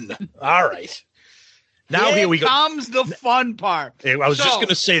one. All right. Now here we go. Comes the fun part. I was just going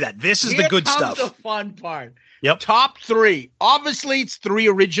to say that. This is the good stuff. The fun part. Yep. Top 3. Obviously, it's 3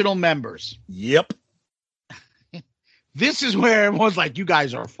 original members. Yep. This is where everyone's like, you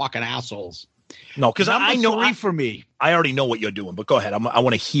guys are fucking assholes. No, because I know 3 for me. I already know what you're doing, but go ahead. I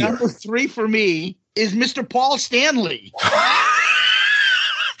want to hear. Number 3 for me is Mr. Paul Stanley.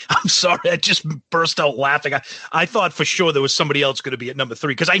 I'm sorry, I just burst out laughing. I thought for sure there was somebody else going to be at number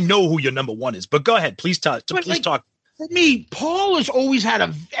 3 because I know who your number 1 is. But go ahead, please talk. Talk. For me, Paul has always had a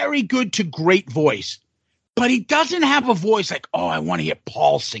very good to great voice, but he doesn't have a voice like, oh, I want to hear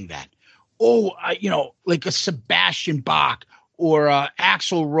Paul sing that. Oh, like a Sebastian Bach or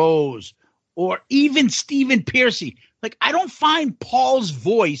Axl Rose or even Stephen Pearcy. Like, I don't find Paul's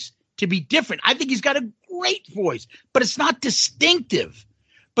voice to be different. I think he's got a great voice, but it's not distinctive.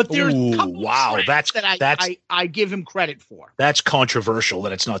 But there's a couple that I give him credit for. That's controversial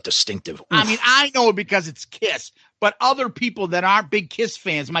that it's not distinctive. Oof. I mean, I know it because it's Kiss, but other people that aren't big Kiss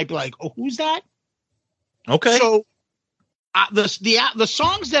fans might be like, "Oh, who's that?" Okay. So the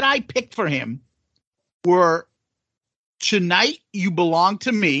songs that I picked for him were "Tonight You Belong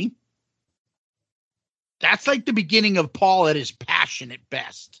to Me." That's like the beginning of Paul at his passionate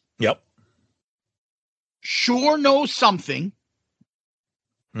best. Yep. Sure Know Something.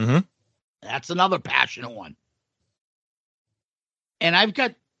 Mm-hmm. That's another passionate one. And I've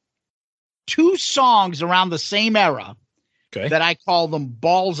got 2 songs around the same era that I call them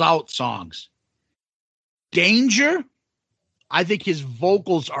balls out songs. Danger. I think his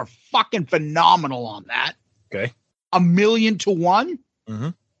vocals are fucking phenomenal on that. Okay. 1,000,000 to 1. Mm-hmm.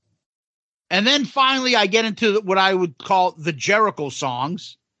 And then finally, I get into what I would call the Jericho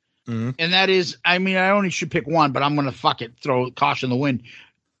songs. Mm-hmm. And that is, I mean, I only should pick one, but I'm going to throw caution in the wind.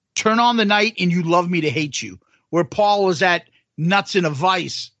 Turn on the Night and You Love Me to Hate You, where Paul was at Nuts in a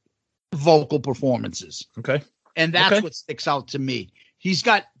Vice vocal performances. Okay. And that's what sticks out to me. He's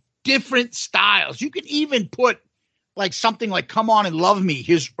got different styles. You can even put like something like Come On and Love Me,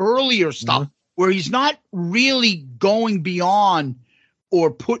 his earlier stuff, where he's not really going beyond or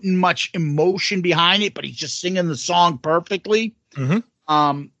putting much emotion behind it, but he's just singing the song perfectly.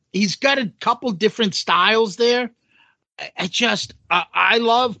 Mm-hmm. He's got a couple different styles there. I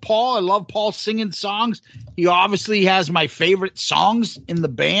love Paul. I love Paul singing songs. He obviously has my favorite songs in the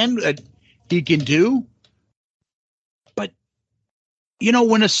band that he can do. But, you know,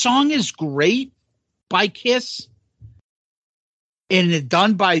 when a song is great by Kiss and it's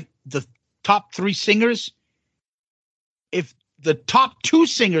done by the top 3 singers, if the top 2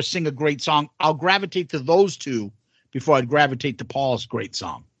 singers sing a great song, I'll gravitate to those 2 before I'd gravitate to Paul's great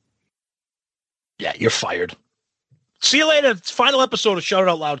song. Yeah, you're fired. See you later. It's final episode of Shout It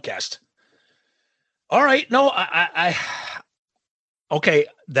Out Loudcast. All right. No, I okay.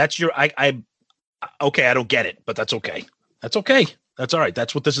 That's your, okay. I don't get it, but that's okay. That's okay. That's all right.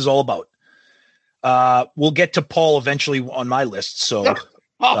 That's what this is all about. We'll get to Paul eventually on my list. So,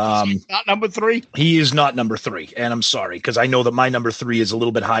 he's not number 3. He is not number 3. And I'm sorry, because I know that my number 3 is a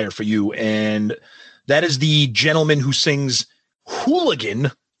little bit higher for you. And that is the gentleman who sings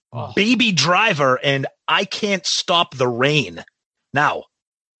Hooligan, Baby Driver, and I Can't Stop the Rain. Now,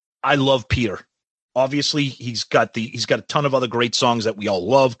 I love Peter. Obviously, he's got a ton of other great songs that we all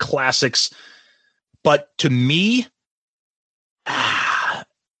love, classics. But to me,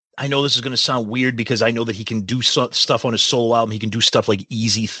 I know this is going to sound weird because I know that he can do stuff on his solo album. He can do stuff like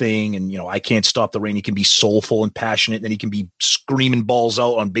Easy Thing and, you know, I Can't Stop the Rain. He can be soulful and passionate, and then he can be screaming balls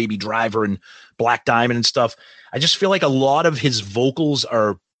out on Baby Driver and Black Diamond and stuff. I just feel like a lot of his vocals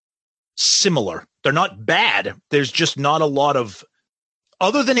are similar. They're not bad. There's just not a lot of,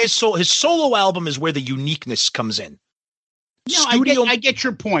 other than his solo album is where the uniqueness comes in. No, I get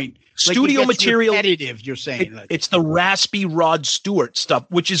your point. Studio material, repetitive, you're saying. It's the raspy Rod Stewart stuff,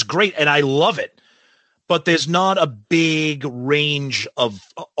 which is great, and I love it. But there's not a big range of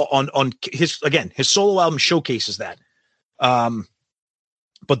on his solo album showcases that.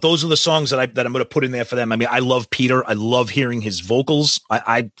 But those are the songs that I'm going to put in there for them. I mean, I love Peter. I love hearing his vocals.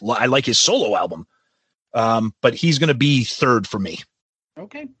 I like his solo album. But he's going to be 3rd for me.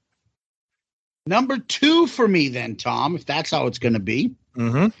 Okay. Number 2 for me then, Tom, if that's how it's going to be.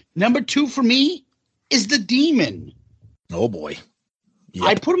 Mm-hmm. Number 2 for me is The Demon. Oh, boy. Yep.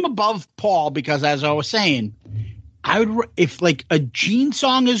 I put him above Paul because, as I was saying, if like a Gene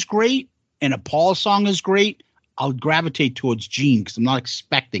song is great and a Paul song is great, I'll gravitate towards Gene because I'm not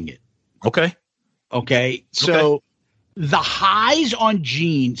expecting it. Okay. So the highs on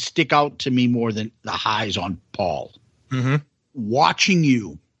Gene stick out to me more than the highs on Paul. Mm-hmm. Watching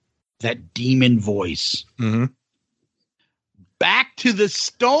You, that demon voice. Mm-hmm. Back to the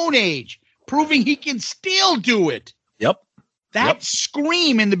Stone Age, proving he can still do it. Yep. That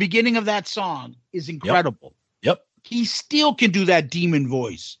scream in the beginning of that song is incredible. Yep. He still can do that demon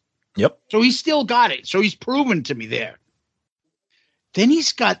voice. Yep. So he's still got it. So he's proven to me there. Then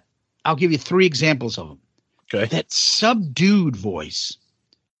he's got, I'll give you 3 examples of him. Okay. That subdued voice.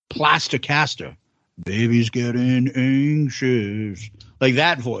 Plaster Caster. Baby's getting anxious. Like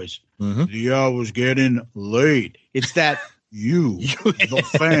that voice. Mm-hmm. The hour's getting late. It's that the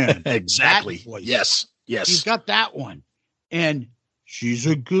fan. Exactly. That voice. Yes. He's got that one. And she's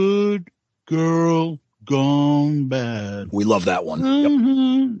a good girl gone bad. We love that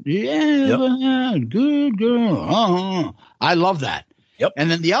one. Good girl. I love that. Yep. And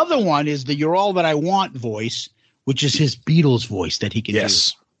then the other one is the You're All That I Want voice, which is his Beatles voice that he can do.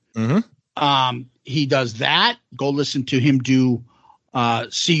 Mm-hmm. He does that. Go listen to him do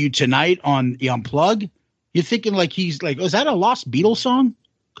See You Tonight on the Unplug. You're thinking like he's like, is that a Lost Beatles song?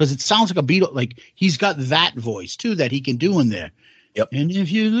 Because it sounds like a Beatle. Like he's got that voice too that he can do in there. Yep. And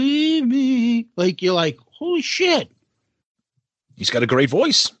if you leave me, like you're like, holy shit. He's got a great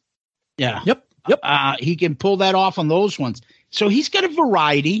voice. Yeah. Yep. He can pull that off on those ones. So he's got a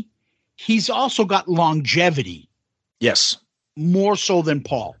variety. He's also got longevity. Yes. More so than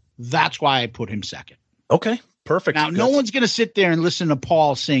Paul. That's why I put him 2nd. Okay. Perfect. Now, no one's going to sit there and listen to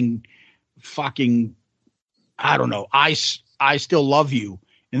Paul sing fucking, I don't know, I Still Love You,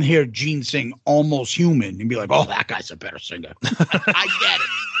 and hear Gene sing Almost Human and be like, oh, that guy's a better singer. I get it.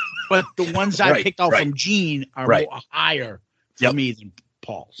 But the ones I picked out from Gene are more higher for me than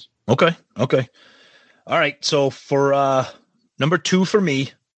Paul's. Okay. All right. So for number 2 for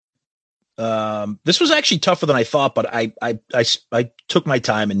me, This was actually tougher than I thought, but I took my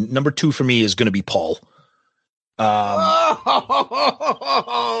time, and number 2 for me is going to be Paul.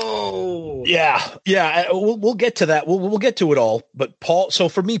 Yeah. We'll get to that. We'll get to it all. But Paul. So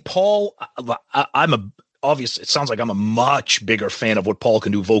for me, Paul, obviously it sounds like I'm a much bigger fan of what Paul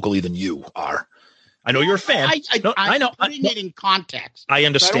can do vocally than you are. I know you're a fan. I know. Putting it in context. I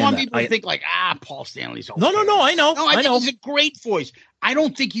understand. I don't want that. people to think like, Paul Stanley's okay. No. I know. No, I think he's a great voice. I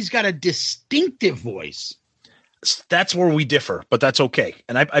don't think he's got a distinctive voice. That's where we differ, but that's okay.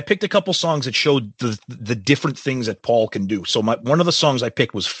 And I picked a couple songs that showed the different things that Paul can do. So one of the songs I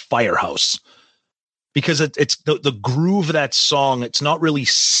picked was Firehouse, because it's the groove of that song. It's not really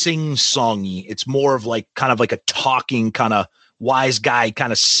sing-songy. It's more of like kind of like a talking kind of wise guy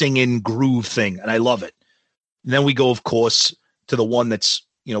kind of singing groove thing. And I love it. And then we go, of course, to the one that's,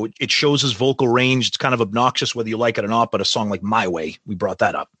 it shows his vocal range. It's kind of obnoxious whether you like it or not, but a song like My Way, we brought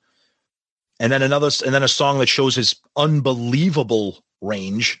that up. And then a song that shows his unbelievable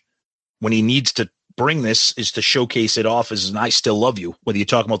range when he needs to bring this is to showcase it off as an I Still Love You, whether you're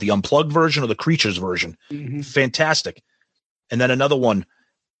talking about the unplugged version or the Creatures version. Mm-hmm. Fantastic. And then another one,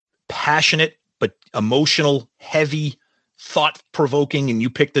 passionate, but emotional, heavy, thought-provoking. And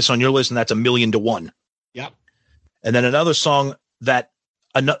you picked this on your list, and that's 1,000,000 to 1. Yep. And then another song that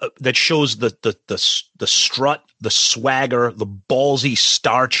shows the strut, the swagger, the ballsy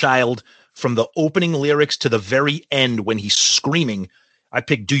star child. From the opening lyrics to the very end when he's screaming, I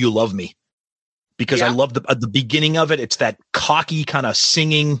picked Do You Love Me? Because I love the beginning of it. It's that cocky kind of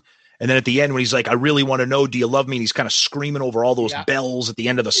singing. And then at the end when he's like, I really want to know, do you love me? And he's kind of screaming over all those bells at the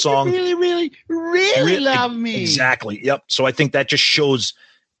end of the song. Really love me. Exactly. Yep. So I think that just shows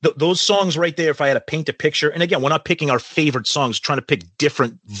those songs right there. If I had to paint a picture, and again, we're not picking our favorite songs, trying to pick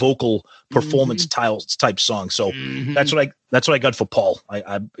different vocal performance type songs. So that's what I got for Paul.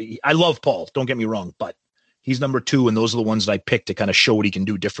 I love Paul. Don't get me wrong, but he's number 2, and those are the ones that I picked to kind of show what he can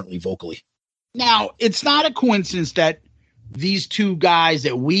do differently vocally. Now, it's not a coincidence that these 2 guys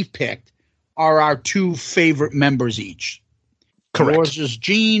that we've picked are our 2 favorite members each. Correct. Yours is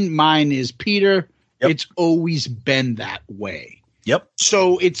Gene, mine is Peter. Yep. It's always been that way. Yep.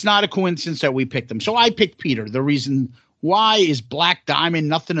 So it's not a coincidence that we picked them. So I picked Peter. The reason why is Black Diamond,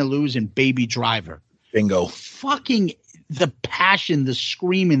 Nothing to Lose, and Baby Driver. Bingo. Fucking the passion, the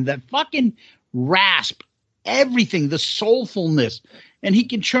screaming, the fucking rasp, everything, the soulfulness. And he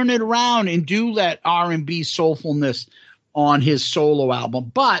can turn it around and do that R&B soulfulness on his solo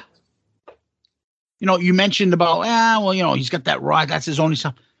album. But, you mentioned about, he's got that Rod. That's his only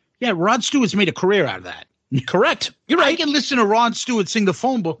song. Yeah, Rod Stewart's made a career out of that. Correct. You're right. I can listen to Rod Stewart sing the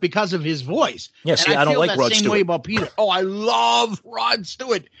phone book because of his voice. Yes, I don't like Rod Stewart. Same way about Peter. Oh, I love Rod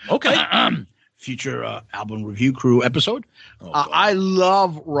Stewart. Okay. Future album review crew episode. I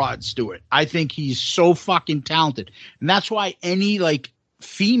love Rod Stewart. I think he's so fucking talented, and that's why any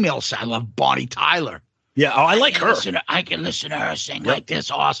female. I love Bonnie Tyler. Yeah, I like her. I can listen to her sing like this.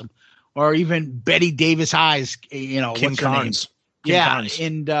 Awesome. Or even Betty Davis Highs. Kim Carnes.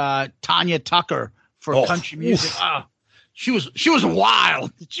 And Tanya Tucker. For country music. She was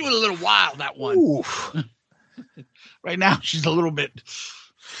wild. She was a little wild, that one. Right now, she's a little bit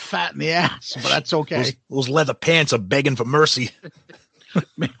fat in the ass, but that's okay. Those leather pants are begging for mercy.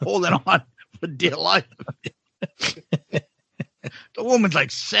 Holding on for dear life. The woman's like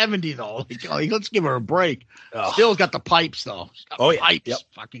 70, though. Let's give her a break. Still got the pipes, though. She's got pipes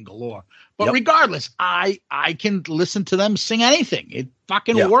fucking galore. But regardless, I can listen to them sing anything. It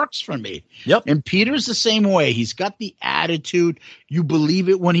fucking works for me. Yep. And Peter's the same way. He's got the attitude. You believe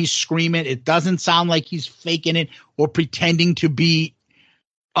it when he's screaming. It doesn't sound like he's faking it or pretending to be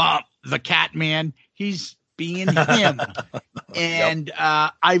the cat man. He's being him. And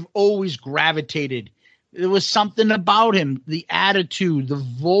I've always gravitated. There was something about him, the attitude, the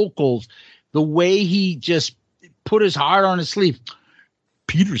vocals, the way he just put his heart on his sleeve.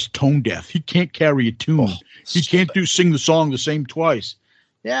 Peter's tone deaf. He can't carry a tune. He can't sing the song the same twice.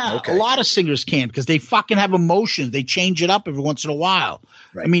 Yeah, a lot of singers can't because they fucking have emotions. They change it up every once in a while.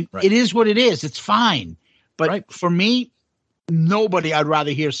 Right, I mean, it is what it is. It's fine. But for me, nobody I'd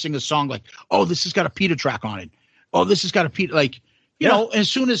rather hear sing a song like, oh, this has got a Peter track on it. Oh, this has got a Peter, you know, as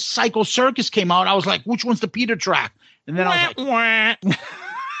soon as Psycho Circus came out, I was like, which one's the Peter track? And then I was like,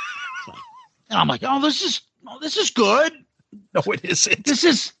 and I'm like, oh, this is good. No, it isn't. This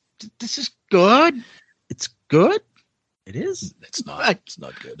is good. It's good. It is. It's not. It's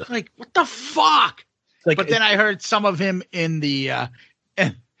not good. Like, what the fuck? But then I heard some of him in the,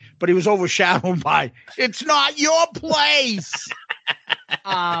 but he was overshadowed by, it's not your place.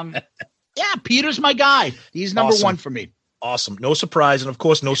 Yeah, Peter's my guy. He's number one for me. Awesome. No surprise. And of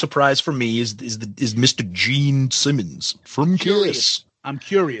course, no surprise for me is Mr. Gene Simmons from Kiss. I'm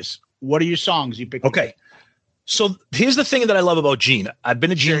curious. What are your songs you picked? Okay. So here's the thing that I love about Gene. I've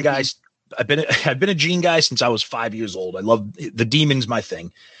been a Gene guy. I've been a Gene guy since I was 5 years old. I love the Demon's my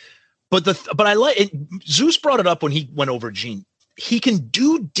thing. But I like it. Zeus brought it up when he went over Gene. He can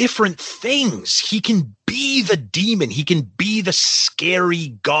do different things. He can be the demon. He can be the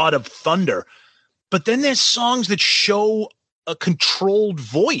scary god of thunder. But then there's songs that show a controlled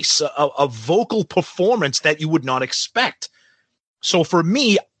voice, a vocal performance that you would not expect. So for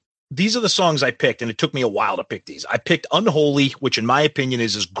me, these are the songs I picked, and it took me a while to pick these. I picked Unholy, which in my opinion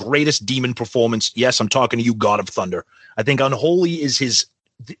is his greatest demon performance. Yes, I'm talking to you, God of Thunder. I think Unholy is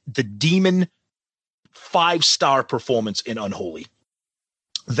the demon 5-star performance in Unholy.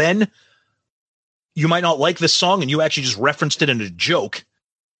 Then you might not like this song, and you actually just referenced it in a joke,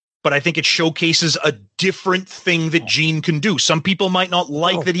 but I think it showcases a different thing that Gene can do. Some people might not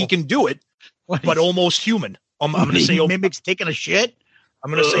like that he can do it, but Almost Human. I'm going to say mimics taking a shit.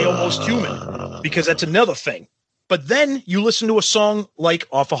 I'm going to say Almost Human because that's another thing. But then you listen to a song like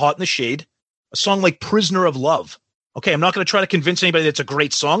Off a Hot in the Shade, a song like Prisoner of Love. Okay, I'm not going to try to convince anybody that's a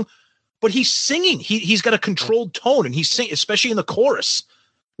great song, but he's singing. He's got a controlled tone, and he's singing, especially in the chorus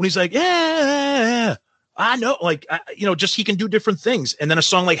when he's like, yeah, I know, like, just he can do different things. And then a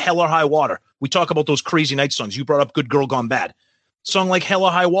song like Hell or High Water. We talk about those Crazy Night songs. You brought up Good Girl Gone Bad. Song like Hell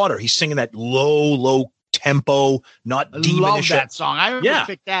or High Water. He's singing that low tempo, not demonish. I love that song. I remember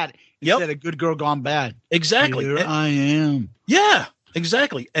picked that instead of Good Girl Gone Bad. Exactly. Here I am. Yeah,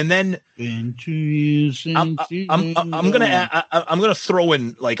 exactly. And then I'm gonna throw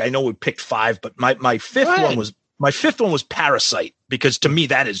in, like, I know we picked 5, but my fifth one was Parasite, because to me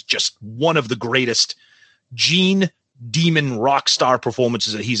that is just one of the greatest Gene demon rock star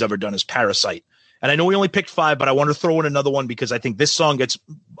performances that he's ever done, is Parasite. And I know we only picked 5, but I want to throw in another one because I think this song gets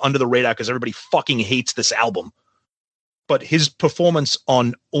under the radar because everybody fucking hates this album. But his performance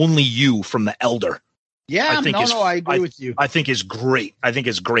on Only You from The Elder. Yeah, I agree with you. I think is great.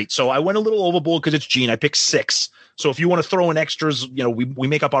 So I went a little overboard because it's Gene. I picked 6. So if you want to throw in extras, we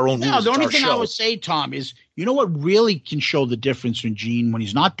make up our own rules. The only thing I would say, Tom, is you know what really can show the difference in Gene when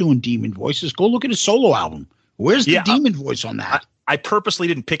he's not doing demon voices? Go look at his solo album. Where's the demon voice on that? I purposely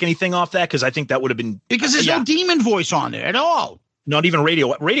didn't pick anything off that because I think that would have been... Because there's no demon voice on there at all. Not even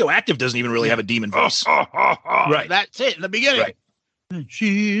Radioactive doesn't even really have a demon voice. Right. That's it in the beginning. Right.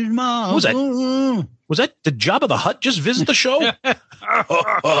 She's my... What was that? Was that the Jabba the Hutt just visit the show?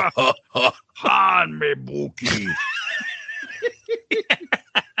 Han me Buki.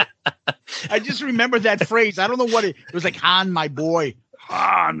 I just remember that phrase. I don't know what it was, like, Han, my boy.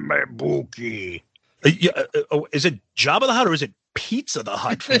 Han me Buki. Is it Jabba the Hutt or is it Pizza the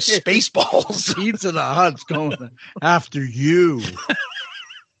Hutt from Spaceballs? Pizza the Hutt's going after you.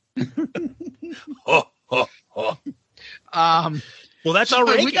 Well, that's our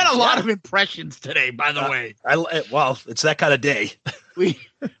rankings. We got a lot of impressions today, by the way. Well, it's that kind of day. We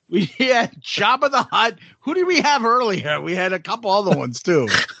had Jabba the Hutt. Who did we have earlier? We had a couple other ones too.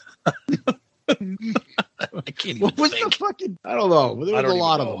 I can't even think. I don't know. There's a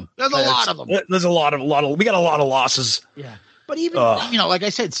lot of them. There's a lot of them. We got a lot of losses. Yeah. But even, like I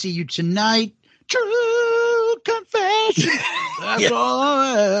said, See You Tonight, True Confession. That's all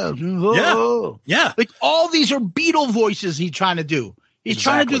I have to hold. Yeah. Like, all these are Beatle voices he's trying to do. He's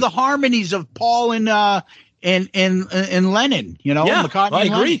trying to do the harmonies of Paul and Lennon, McCartney. I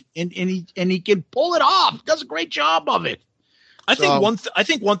agree. And he can pull it off. He does a great job of it. I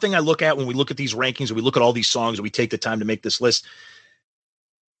think one thing I look at when we look at these rankings and we look at all these songs and we take the time to make this list,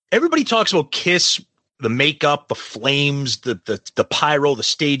 everybody talks about Kiss, the makeup, the flames, the pyro, the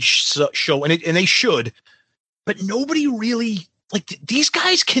stage show, and they should, but nobody really, like, these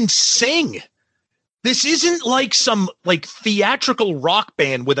guys can sing. This isn't like some, like, theatrical rock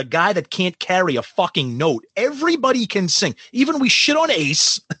band with a guy that can't carry a fucking note. Everybody can sing. Even we shit on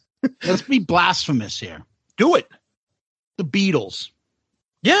Ace. Let's be blasphemous here. Do it. The Beatles.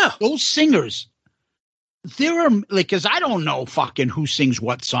 Yeah. Those singers. There are, like, because I don't know fucking who sings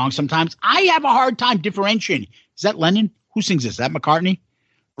what song sometimes. I have a hard time differentiating. Is that Lennon? Who sings this? Is that McCartney?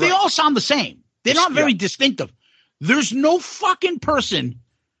 They all sound the same. They're not very distinctive. There's no fucking person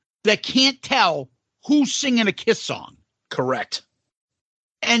that can't tell who's singing a Kiss song. Correct.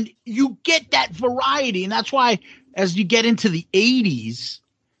 And you get that variety. And that's why as you get into the 80s,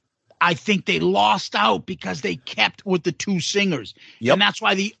 I think they lost out because they kept with the 2 singers. Yep. And that's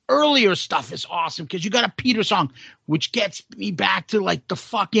why the earlier stuff is awesome, because you got a Peter song, which gets me back to, like, the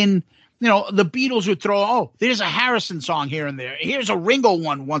fucking, the Beatles would throw, there's a Harrison song here and there. Here's a Ringo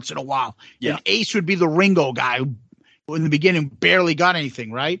one once in a while. Yeah. And Ace would be the Ringo guy who in the beginning barely got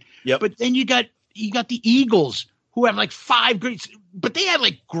anything, right? Yep. But then you got the Eagles, who have like 5 great, but they have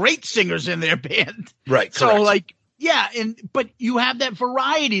like great singers in their band. Right. So correct. like, yeah. But you have that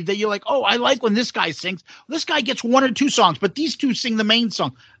variety that you're like, oh, I like when this guy sings. This guy gets 1 or 2 songs, but these 2 sing the main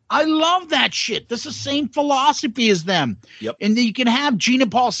song. I love that shit. That's the same philosophy as them. Yep. And then you can have Gene and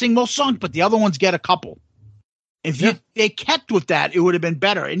Paul sing most songs, but the other ones get a couple. If they kept with that, it would have been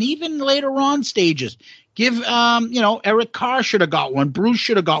better. And even later on stages, give Eric Carr should have got one. Bruce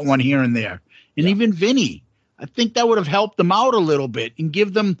should have got one here and there. And even Vinny. I think that would have helped them out a little bit and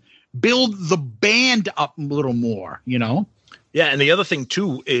build the band up a little more, you know? Yeah. And the other thing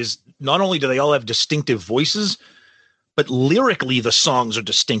too is not only do they all have distinctive voices, but lyrically the songs are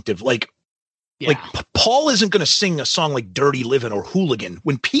distinctive. Like Paul isn't going to sing a song like Dirty Livin' or Hooligan.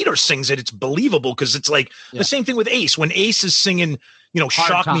 When Peter sings it, it's believable because it's like the same thing with Ace. When Ace is singing,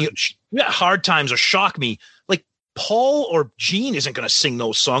 Shock Me, Hard Times or Shock Me, like Paul or Gene isn't going to sing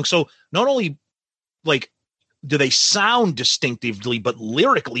those songs. So not only like do they sound distinctively, but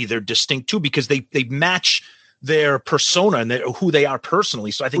lyrically they're distinct too because they match their persona and who they are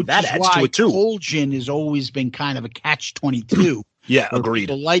personally. So I think that adds to it too. Cold Gin has always been kind of a catch-22. Yeah, agreed.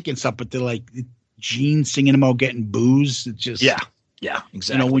 People like and stuff, but they're like Gene singing about getting booze. It's just yeah,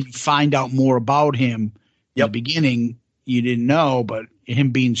 exactly. When you find out more about him in the beginning, you didn't know, but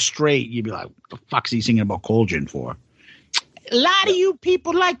him being straight, you'd be like, what the fuck's he singing about Cold Gin for? A lot of you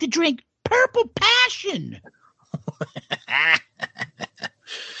people like to drink Purple Passion.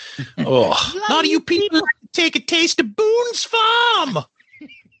 A lot of you people like to take a taste of Boone's Farm.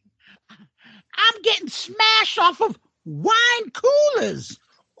 I'm getting smashed off of wine coolers.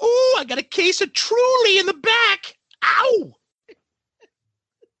 Oh, I got a case of Truly in the back. Ow.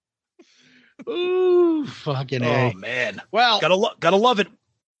 Ooh, fucking A. Oh, man. Well, gotta love it.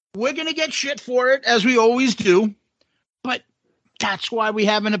 We're going to get shit for it, as we always do. But that's why we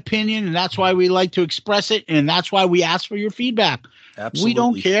have an opinion, and that's why we like to express it, and that's why we ask for your feedback. Absolutely. We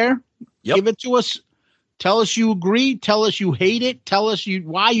don't care. Yep. Give it to us. Tell us you agree. Tell us you hate it. Tell us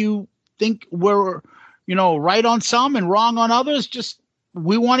why you think we're right on some and wrong on others. Just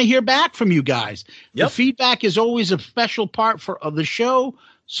we want to hear back from you guys. Yep. The feedback is always a special part of the show.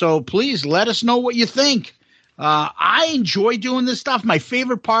 So please let us know what you think. I enjoy doing this stuff. My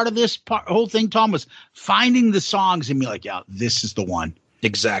favorite part of this whole thing, Tom, was finding the songs and be like, yeah, this is the one.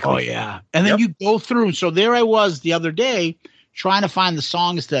 Exactly. Oh, yeah. And then you go through. So there I was the other day trying to find the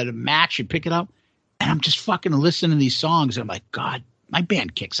songs that match and pick it up. And I'm just fucking listening to these songs. And I'm like, God, my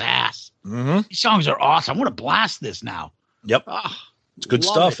band kicks ass. Mm-hmm. These songs are awesome. I want to blast this now. Yep. It's good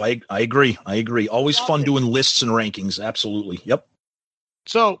stuff. I agree. Always fun doing lists and rankings. Absolutely. Yep.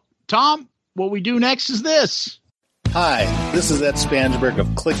 So, Tom, what we do next is this. Hi, this is Ed Spansberg of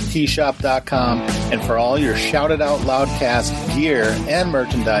ClickTshop.com, and for all your Shout It Out Loudcast gear and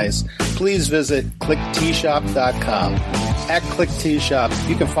merchandise, please visit ClickTshop.com. At ClickTshop,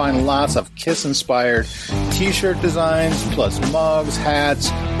 you can find lots of Kiss-inspired t-shirt designs, plus mugs, hats,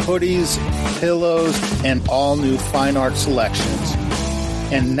 hoodies, pillows, and all new fine art selections.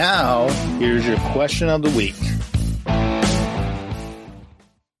 And now, here's your question of the week.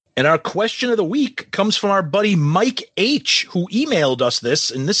 And our question of the week comes from our buddy Mike H., who emailed us this,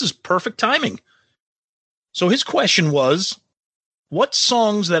 and this is perfect timing. So his question was, what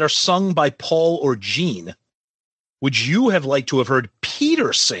songs that are sung by Paul or Gene would you have liked to have heard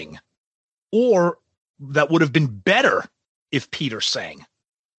Peter sing, or that would have been better if Peter sang?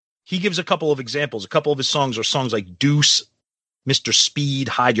 He gives a couple of examples. A couple of his songs are songs like Deuce, Mr. Speed,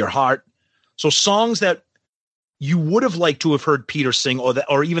 Hide Your Heart. So songs that you would have liked to have heard Peter sing,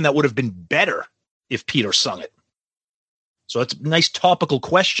 or even that would have been better if Peter sung it. So that's a nice topical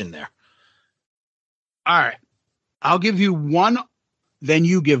question there. All right. I'll give you one, then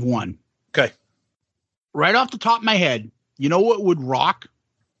you give one. Okay. Right off the top of my head, you know what would rock?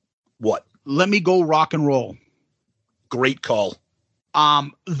 What? Let Me Go Rock and Roll. Great call.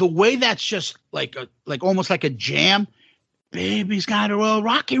 The way that's just like almost like a jam. Baby's got a roll,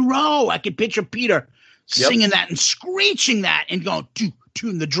 rock and roll. I can picture Peter singing that and screeching that and going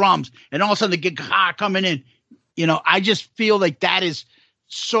tune the drums, and all of a sudden the guitar coming in. I just feel like that is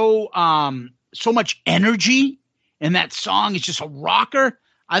so much energy, and that song is just a rocker.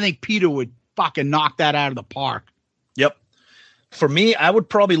 I think Peter would fucking knock that out of the park. Yep. For me, I would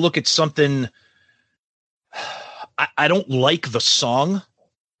probably look at something. I don't like the song,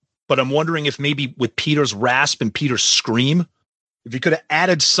 but I'm wondering if maybe with Peter's rasp and Peter's scream, if you could have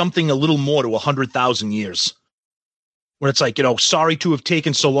added something a little more to 100,000 Years, where it's like, sorry to have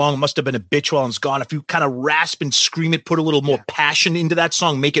taken so long. It must have been a bitch while it's gone. If you kind of rasp and scream it, put a little more passion into that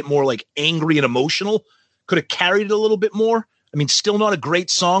song, make it more like angry and emotional, could have carried it a little bit more. I mean, still not a great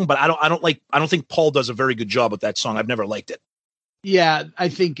song, but I don't think Paul does a very good job with that song. I've never liked it. Yeah, I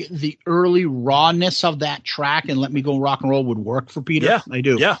think the early rawness of that track and Let Me Go Rock and Roll would work for Peter. Yeah, I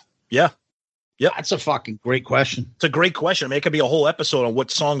do. Yeah. That's a fucking great question. It's a great question. I mean, it could be a whole episode on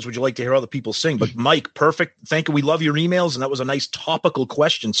what songs would you like to hear other people sing. But Mike, perfect. Thank you. We love your emails, and that was a nice topical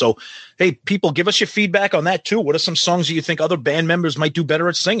question. So, hey, people, give us your feedback on that too. What are some songs that you think other band members might do better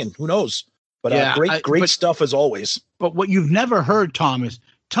at singing? Who knows? But great stuff as always. But what you've never heard, Tom, is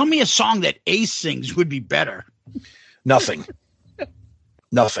tell me a song that Ace sings would be better. Nothing.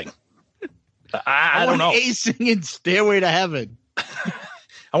 I don't know. Ace singing Stairway to Heaven.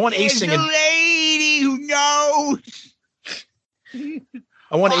 I want Ace singing. The lady who knows.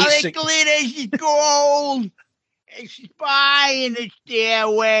 I want Ace singing. All that glitters is gold. And she's buying the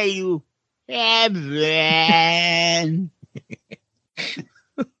stairway to heaven.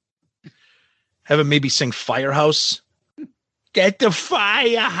 Have him maybe sing Firehouse. Get the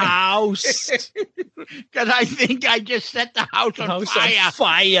firehouse. Because I think I just set the house on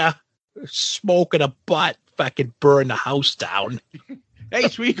fire. Smoke in a butt. Fucking burn the house down.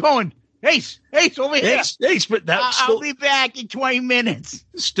 Ace, where you going? Ace, over here. Ace, but I'll be back in 20 minutes.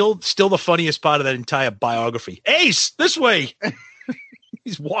 Still the funniest part of that entire biography. Ace, this way.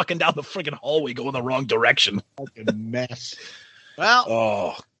 He's walking down the freaking hallway going the wrong direction. Fucking mess.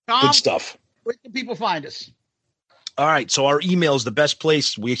 Well, Tom, good stuff. Where can people find us? All right, so our email is the best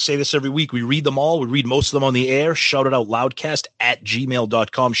place. We say this every week. We read them all. We read most of them on the air. Shout it out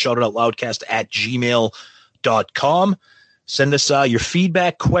loudcast@gmail.com. Shout it out loudcast@gmail.com. Send us your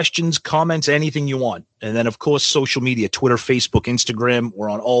feedback, questions, comments, anything you want. And then, of course, social media, Twitter, Facebook, Instagram. We're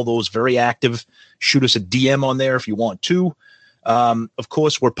on all those, very active. Shoot us a DM on there if you want to. Of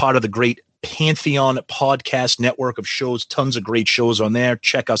course, we're part of the great Pantheon podcast network of shows. Tons of great shows on there.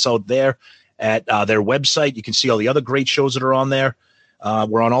 Check us out there at their website. You can see all the other great shows that are on there.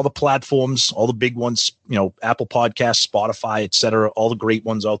 We're on all the platforms, all the big ones, Apple Podcasts, Spotify, etc. All the great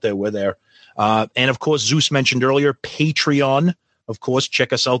ones out there. We're there. And of course, Zeus mentioned earlier, Patreon. Of course,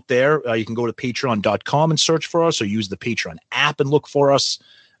 check us out there. You can go to patreon.com and search for us, or use the Patreon app and look for us.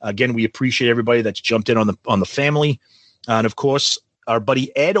 Again, we appreciate everybody that's jumped in on the family. And of course, our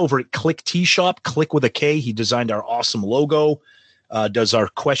buddy Ed over at Click T Shop, Click with a K. He designed our awesome logo. Does our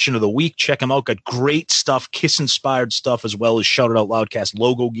question of the week. Check him out. Got great stuff, Kiss-inspired stuff, as well as Shout It Out Loudcast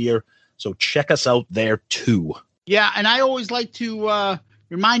logo gear. So check us out there too. Yeah, and I always like to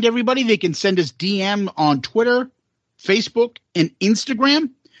remind everybody they can send us DM on Twitter, Facebook, and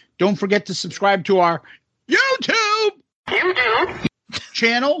Instagram. Don't forget to subscribe to our YouTube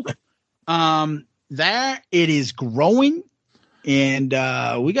channel. There it is growing, and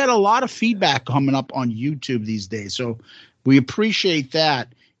we got a lot of feedback coming up on YouTube these days. So we appreciate that.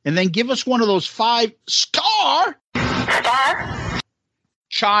 And then give us one of those 5-star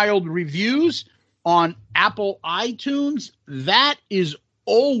child reviews on Apple iTunes. That is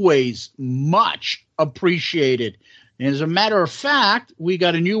always much appreciated. And as a matter of fact, we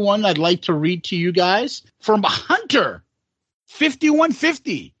got a new one I'd like to read to you guys from Hunter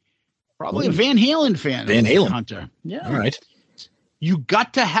 5150. Probably a Van Halen fan. Van Halen. Hunter. Yeah. All right. You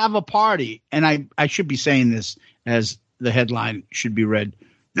got to have a party. And I should be saying this as the headline should be read.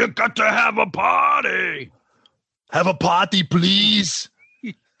 You got to have a party. Have a party, please.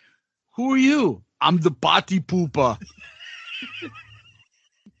 Who are you? I'm the party pooper.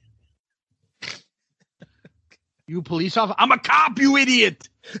 You police officer? I'm a cop, you idiot.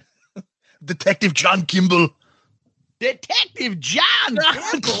 Detective John Kimball. Detective John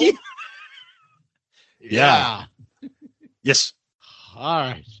Kimball? Yeah. Yes. All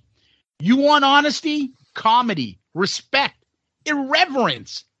right. You want honesty, comedy, respect,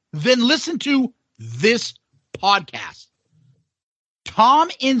 irreverence? Then listen to this podcast. Tom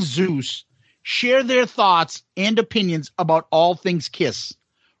and Zeus share their thoughts and opinions about all things Kiss,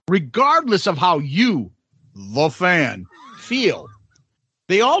 regardless of how you, the fan, feel.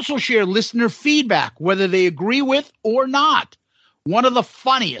 They also share listener feedback, whether they agree with or not. One of the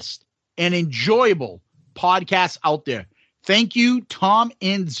funniest and enjoyable podcasts out there. Thank you, Tom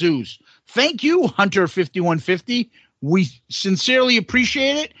and Zeus. Thank you, Hunter 5150. We sincerely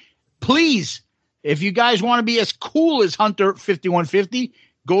appreciate it. Please, if you guys want to be as cool as Hunter 5150,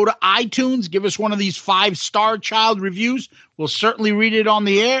 go to iTunes, give us one of these 5-star child reviews. We'll certainly read it on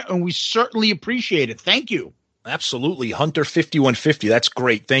the air, and we certainly appreciate it. Thank you. Absolutely. Hunter 5150. That's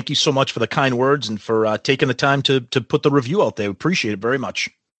great. Thank you so much for the kind words and for taking the time to put the review out there. We appreciate it very much.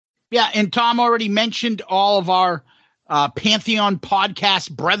 Yeah, and Tom already mentioned all of our Pantheon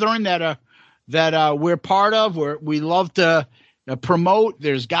podcast brethren that we're part of. We love to promote.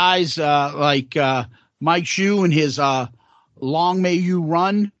 There's guys like Mike Shue and his Long May You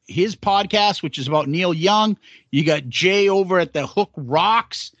Run, his podcast, which is about Neil Young. You got Jay over at the Hook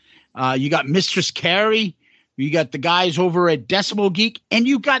Rocks. You got Mistress Carrie. You got the guys over at Decibel Geek. And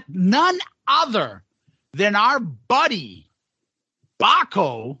you got none other than our buddy,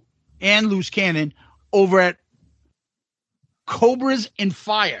 Baco and Loose Cannon, over at Cobras and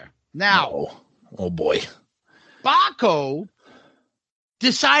Fire. Now, oh boy. Baco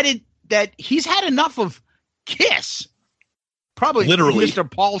decided that he's had enough of Kiss, probably literally Mr.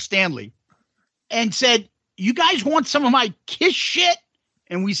 Paul Stanley, and said, you guys want some of my Kiss shit?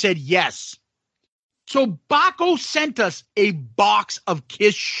 And we said, yes. So Baco sent us a box of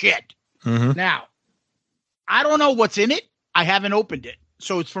Kiss shit. Mm-hmm. Now, I don't know what's in it. I haven't opened it.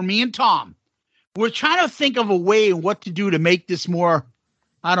 So it's for me and Tom. We're trying to think of a way what to do to make this more,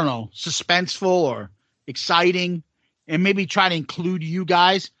 I don't know, suspenseful or exciting, and maybe try to include you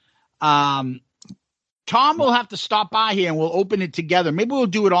guys. Tom will have to stop by here and we'll open it together. Maybe we'll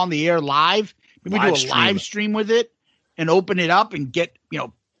do it on the air live. Maybe we'll do a live stream with it and open it up and get,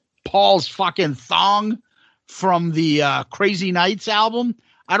 Paul's fucking thong from the Crazy Nights album.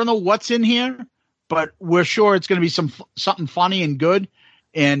 I don't know what's in here, but we're sure it's going to be something funny and good.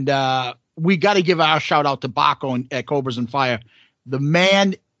 And we got to give our shout out to Baco at Cobras and Fire. The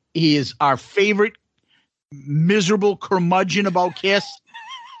man, he is our favorite miserable curmudgeon about Kiss.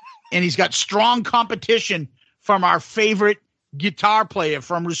 And he's got strong competition from our favorite guitar player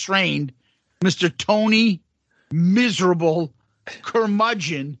from Restrained, Mr. Tony Miserable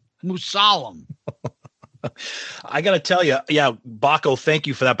Curmudgeon Musalam. I got to tell you, Baco, thank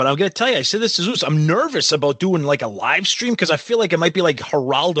you for that. But I'm going to tell you, I said this to Zeus, I'm nervous about doing like a live stream because I feel like it might be like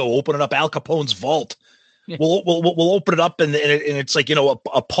Geraldo opening up Al Capone's vault. Yeah. We'll open it up and it's like,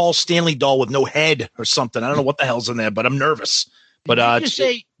 a Paul Stanley doll with no head or something. I don't know what the hell's in there, but I'm nervous. But did you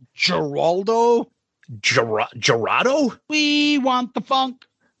say Geraldo? Gerardo? We want the funk.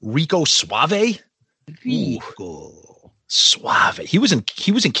 Rico Suave? Rico Suave. He was in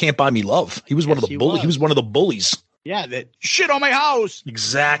Can't Buy Me Love. He was one of the bullies. He was one of the bullies. Yeah, that shit on my house.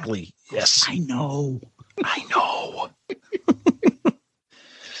 Exactly. Yes. I know.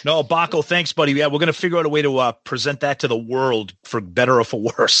 No, Baco, thanks, buddy. Yeah, we're going to figure out a way to present that to the world for better or for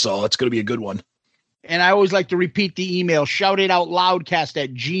worse. So it's going to be a good one. And I always like to repeat the email,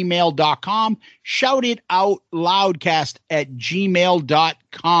 shoutitoutloudcast@gmail.com,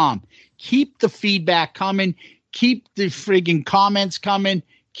 shoutitoutloudcast@gmail.com. Keep the feedback coming. Keep the friggin' comments coming.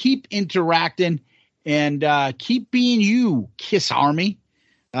 Keep interacting. And keep being you, Kiss Army.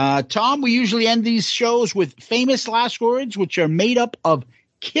 Tom, we usually end these shows with famous last words, which are made up of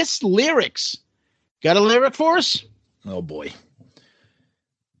Kiss lyrics. Got a lyric for us? Oh, boy.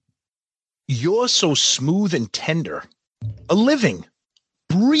 You're so smooth and tender, a living,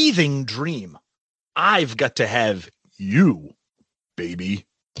 breathing dream. I've got to have you, baby.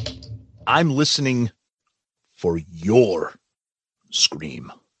 I'm listening for your scream.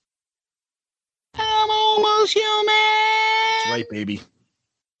 I'm almost human. That's right, baby.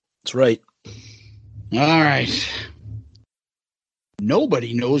 That's right. All right.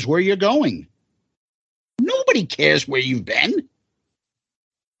 Nobody knows where you're going. Nobody cares where you've been.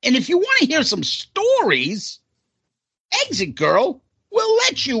 And if you want to hear some stories, Exit Girl will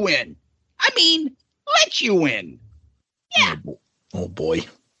let you in. I mean, let you in. Yeah. Oh boy.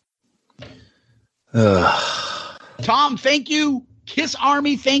 Tom, thank you. Kiss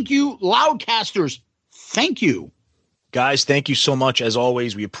Army, thank you. Loudcasters, thank you. Guys, thank you so much. As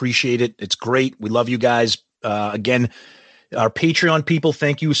always, we appreciate it. It's great. We love you guys. Again, our Patreon people,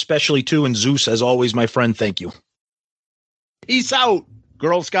 thank you especially too. And Zeus, as always, my friend, thank you. Peace out,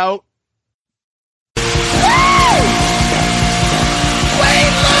 Girl Scout. We love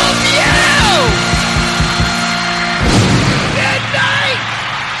you! Good night!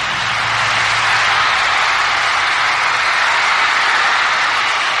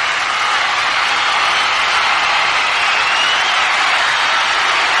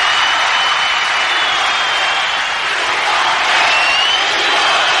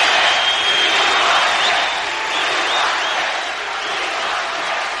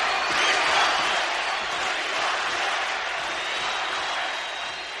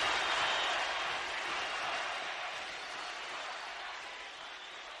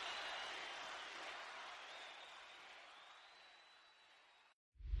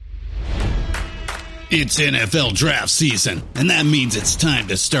 It's NFL draft season, and that means it's time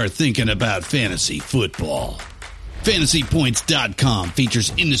to start thinking about fantasy football. FantasyPoints.com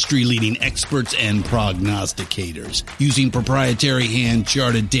features industry-leading experts and prognosticators using proprietary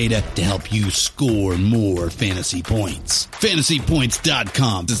hand-charted data to help you score more fantasy points.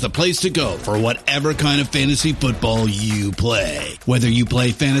 FantasyPoints.com is the place to go for whatever kind of fantasy football you play. Whether you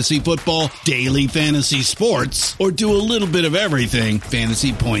play fantasy football, daily fantasy sports, or do a little bit of everything,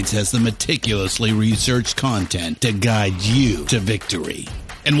 Fantasy Points has the meticulously researched content to guide you to victory.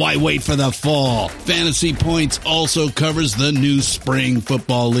 And why wait for the fall? Fantasy Points also covers the new spring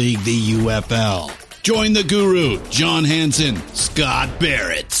football league, the UFL. Join the guru, John Hansen, Scott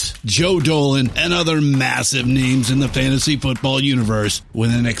Barrett, Joe Dolan, and other massive names in the fantasy football universe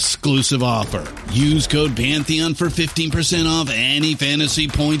with an exclusive offer. Use code Pantheon for 15% off any Fantasy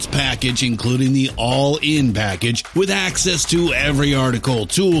Points package, including the all-in package, with access to every article,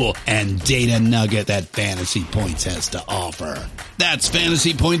 tool, and data nugget that Fantasy Points has to offer. That's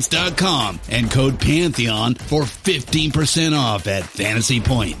FantasyPoints.com and code Pantheon for 15% off at Fantasy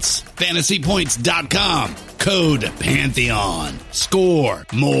Points. FantasyPoints.com, code Pantheon. Score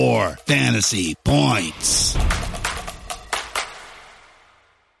more fantasy points.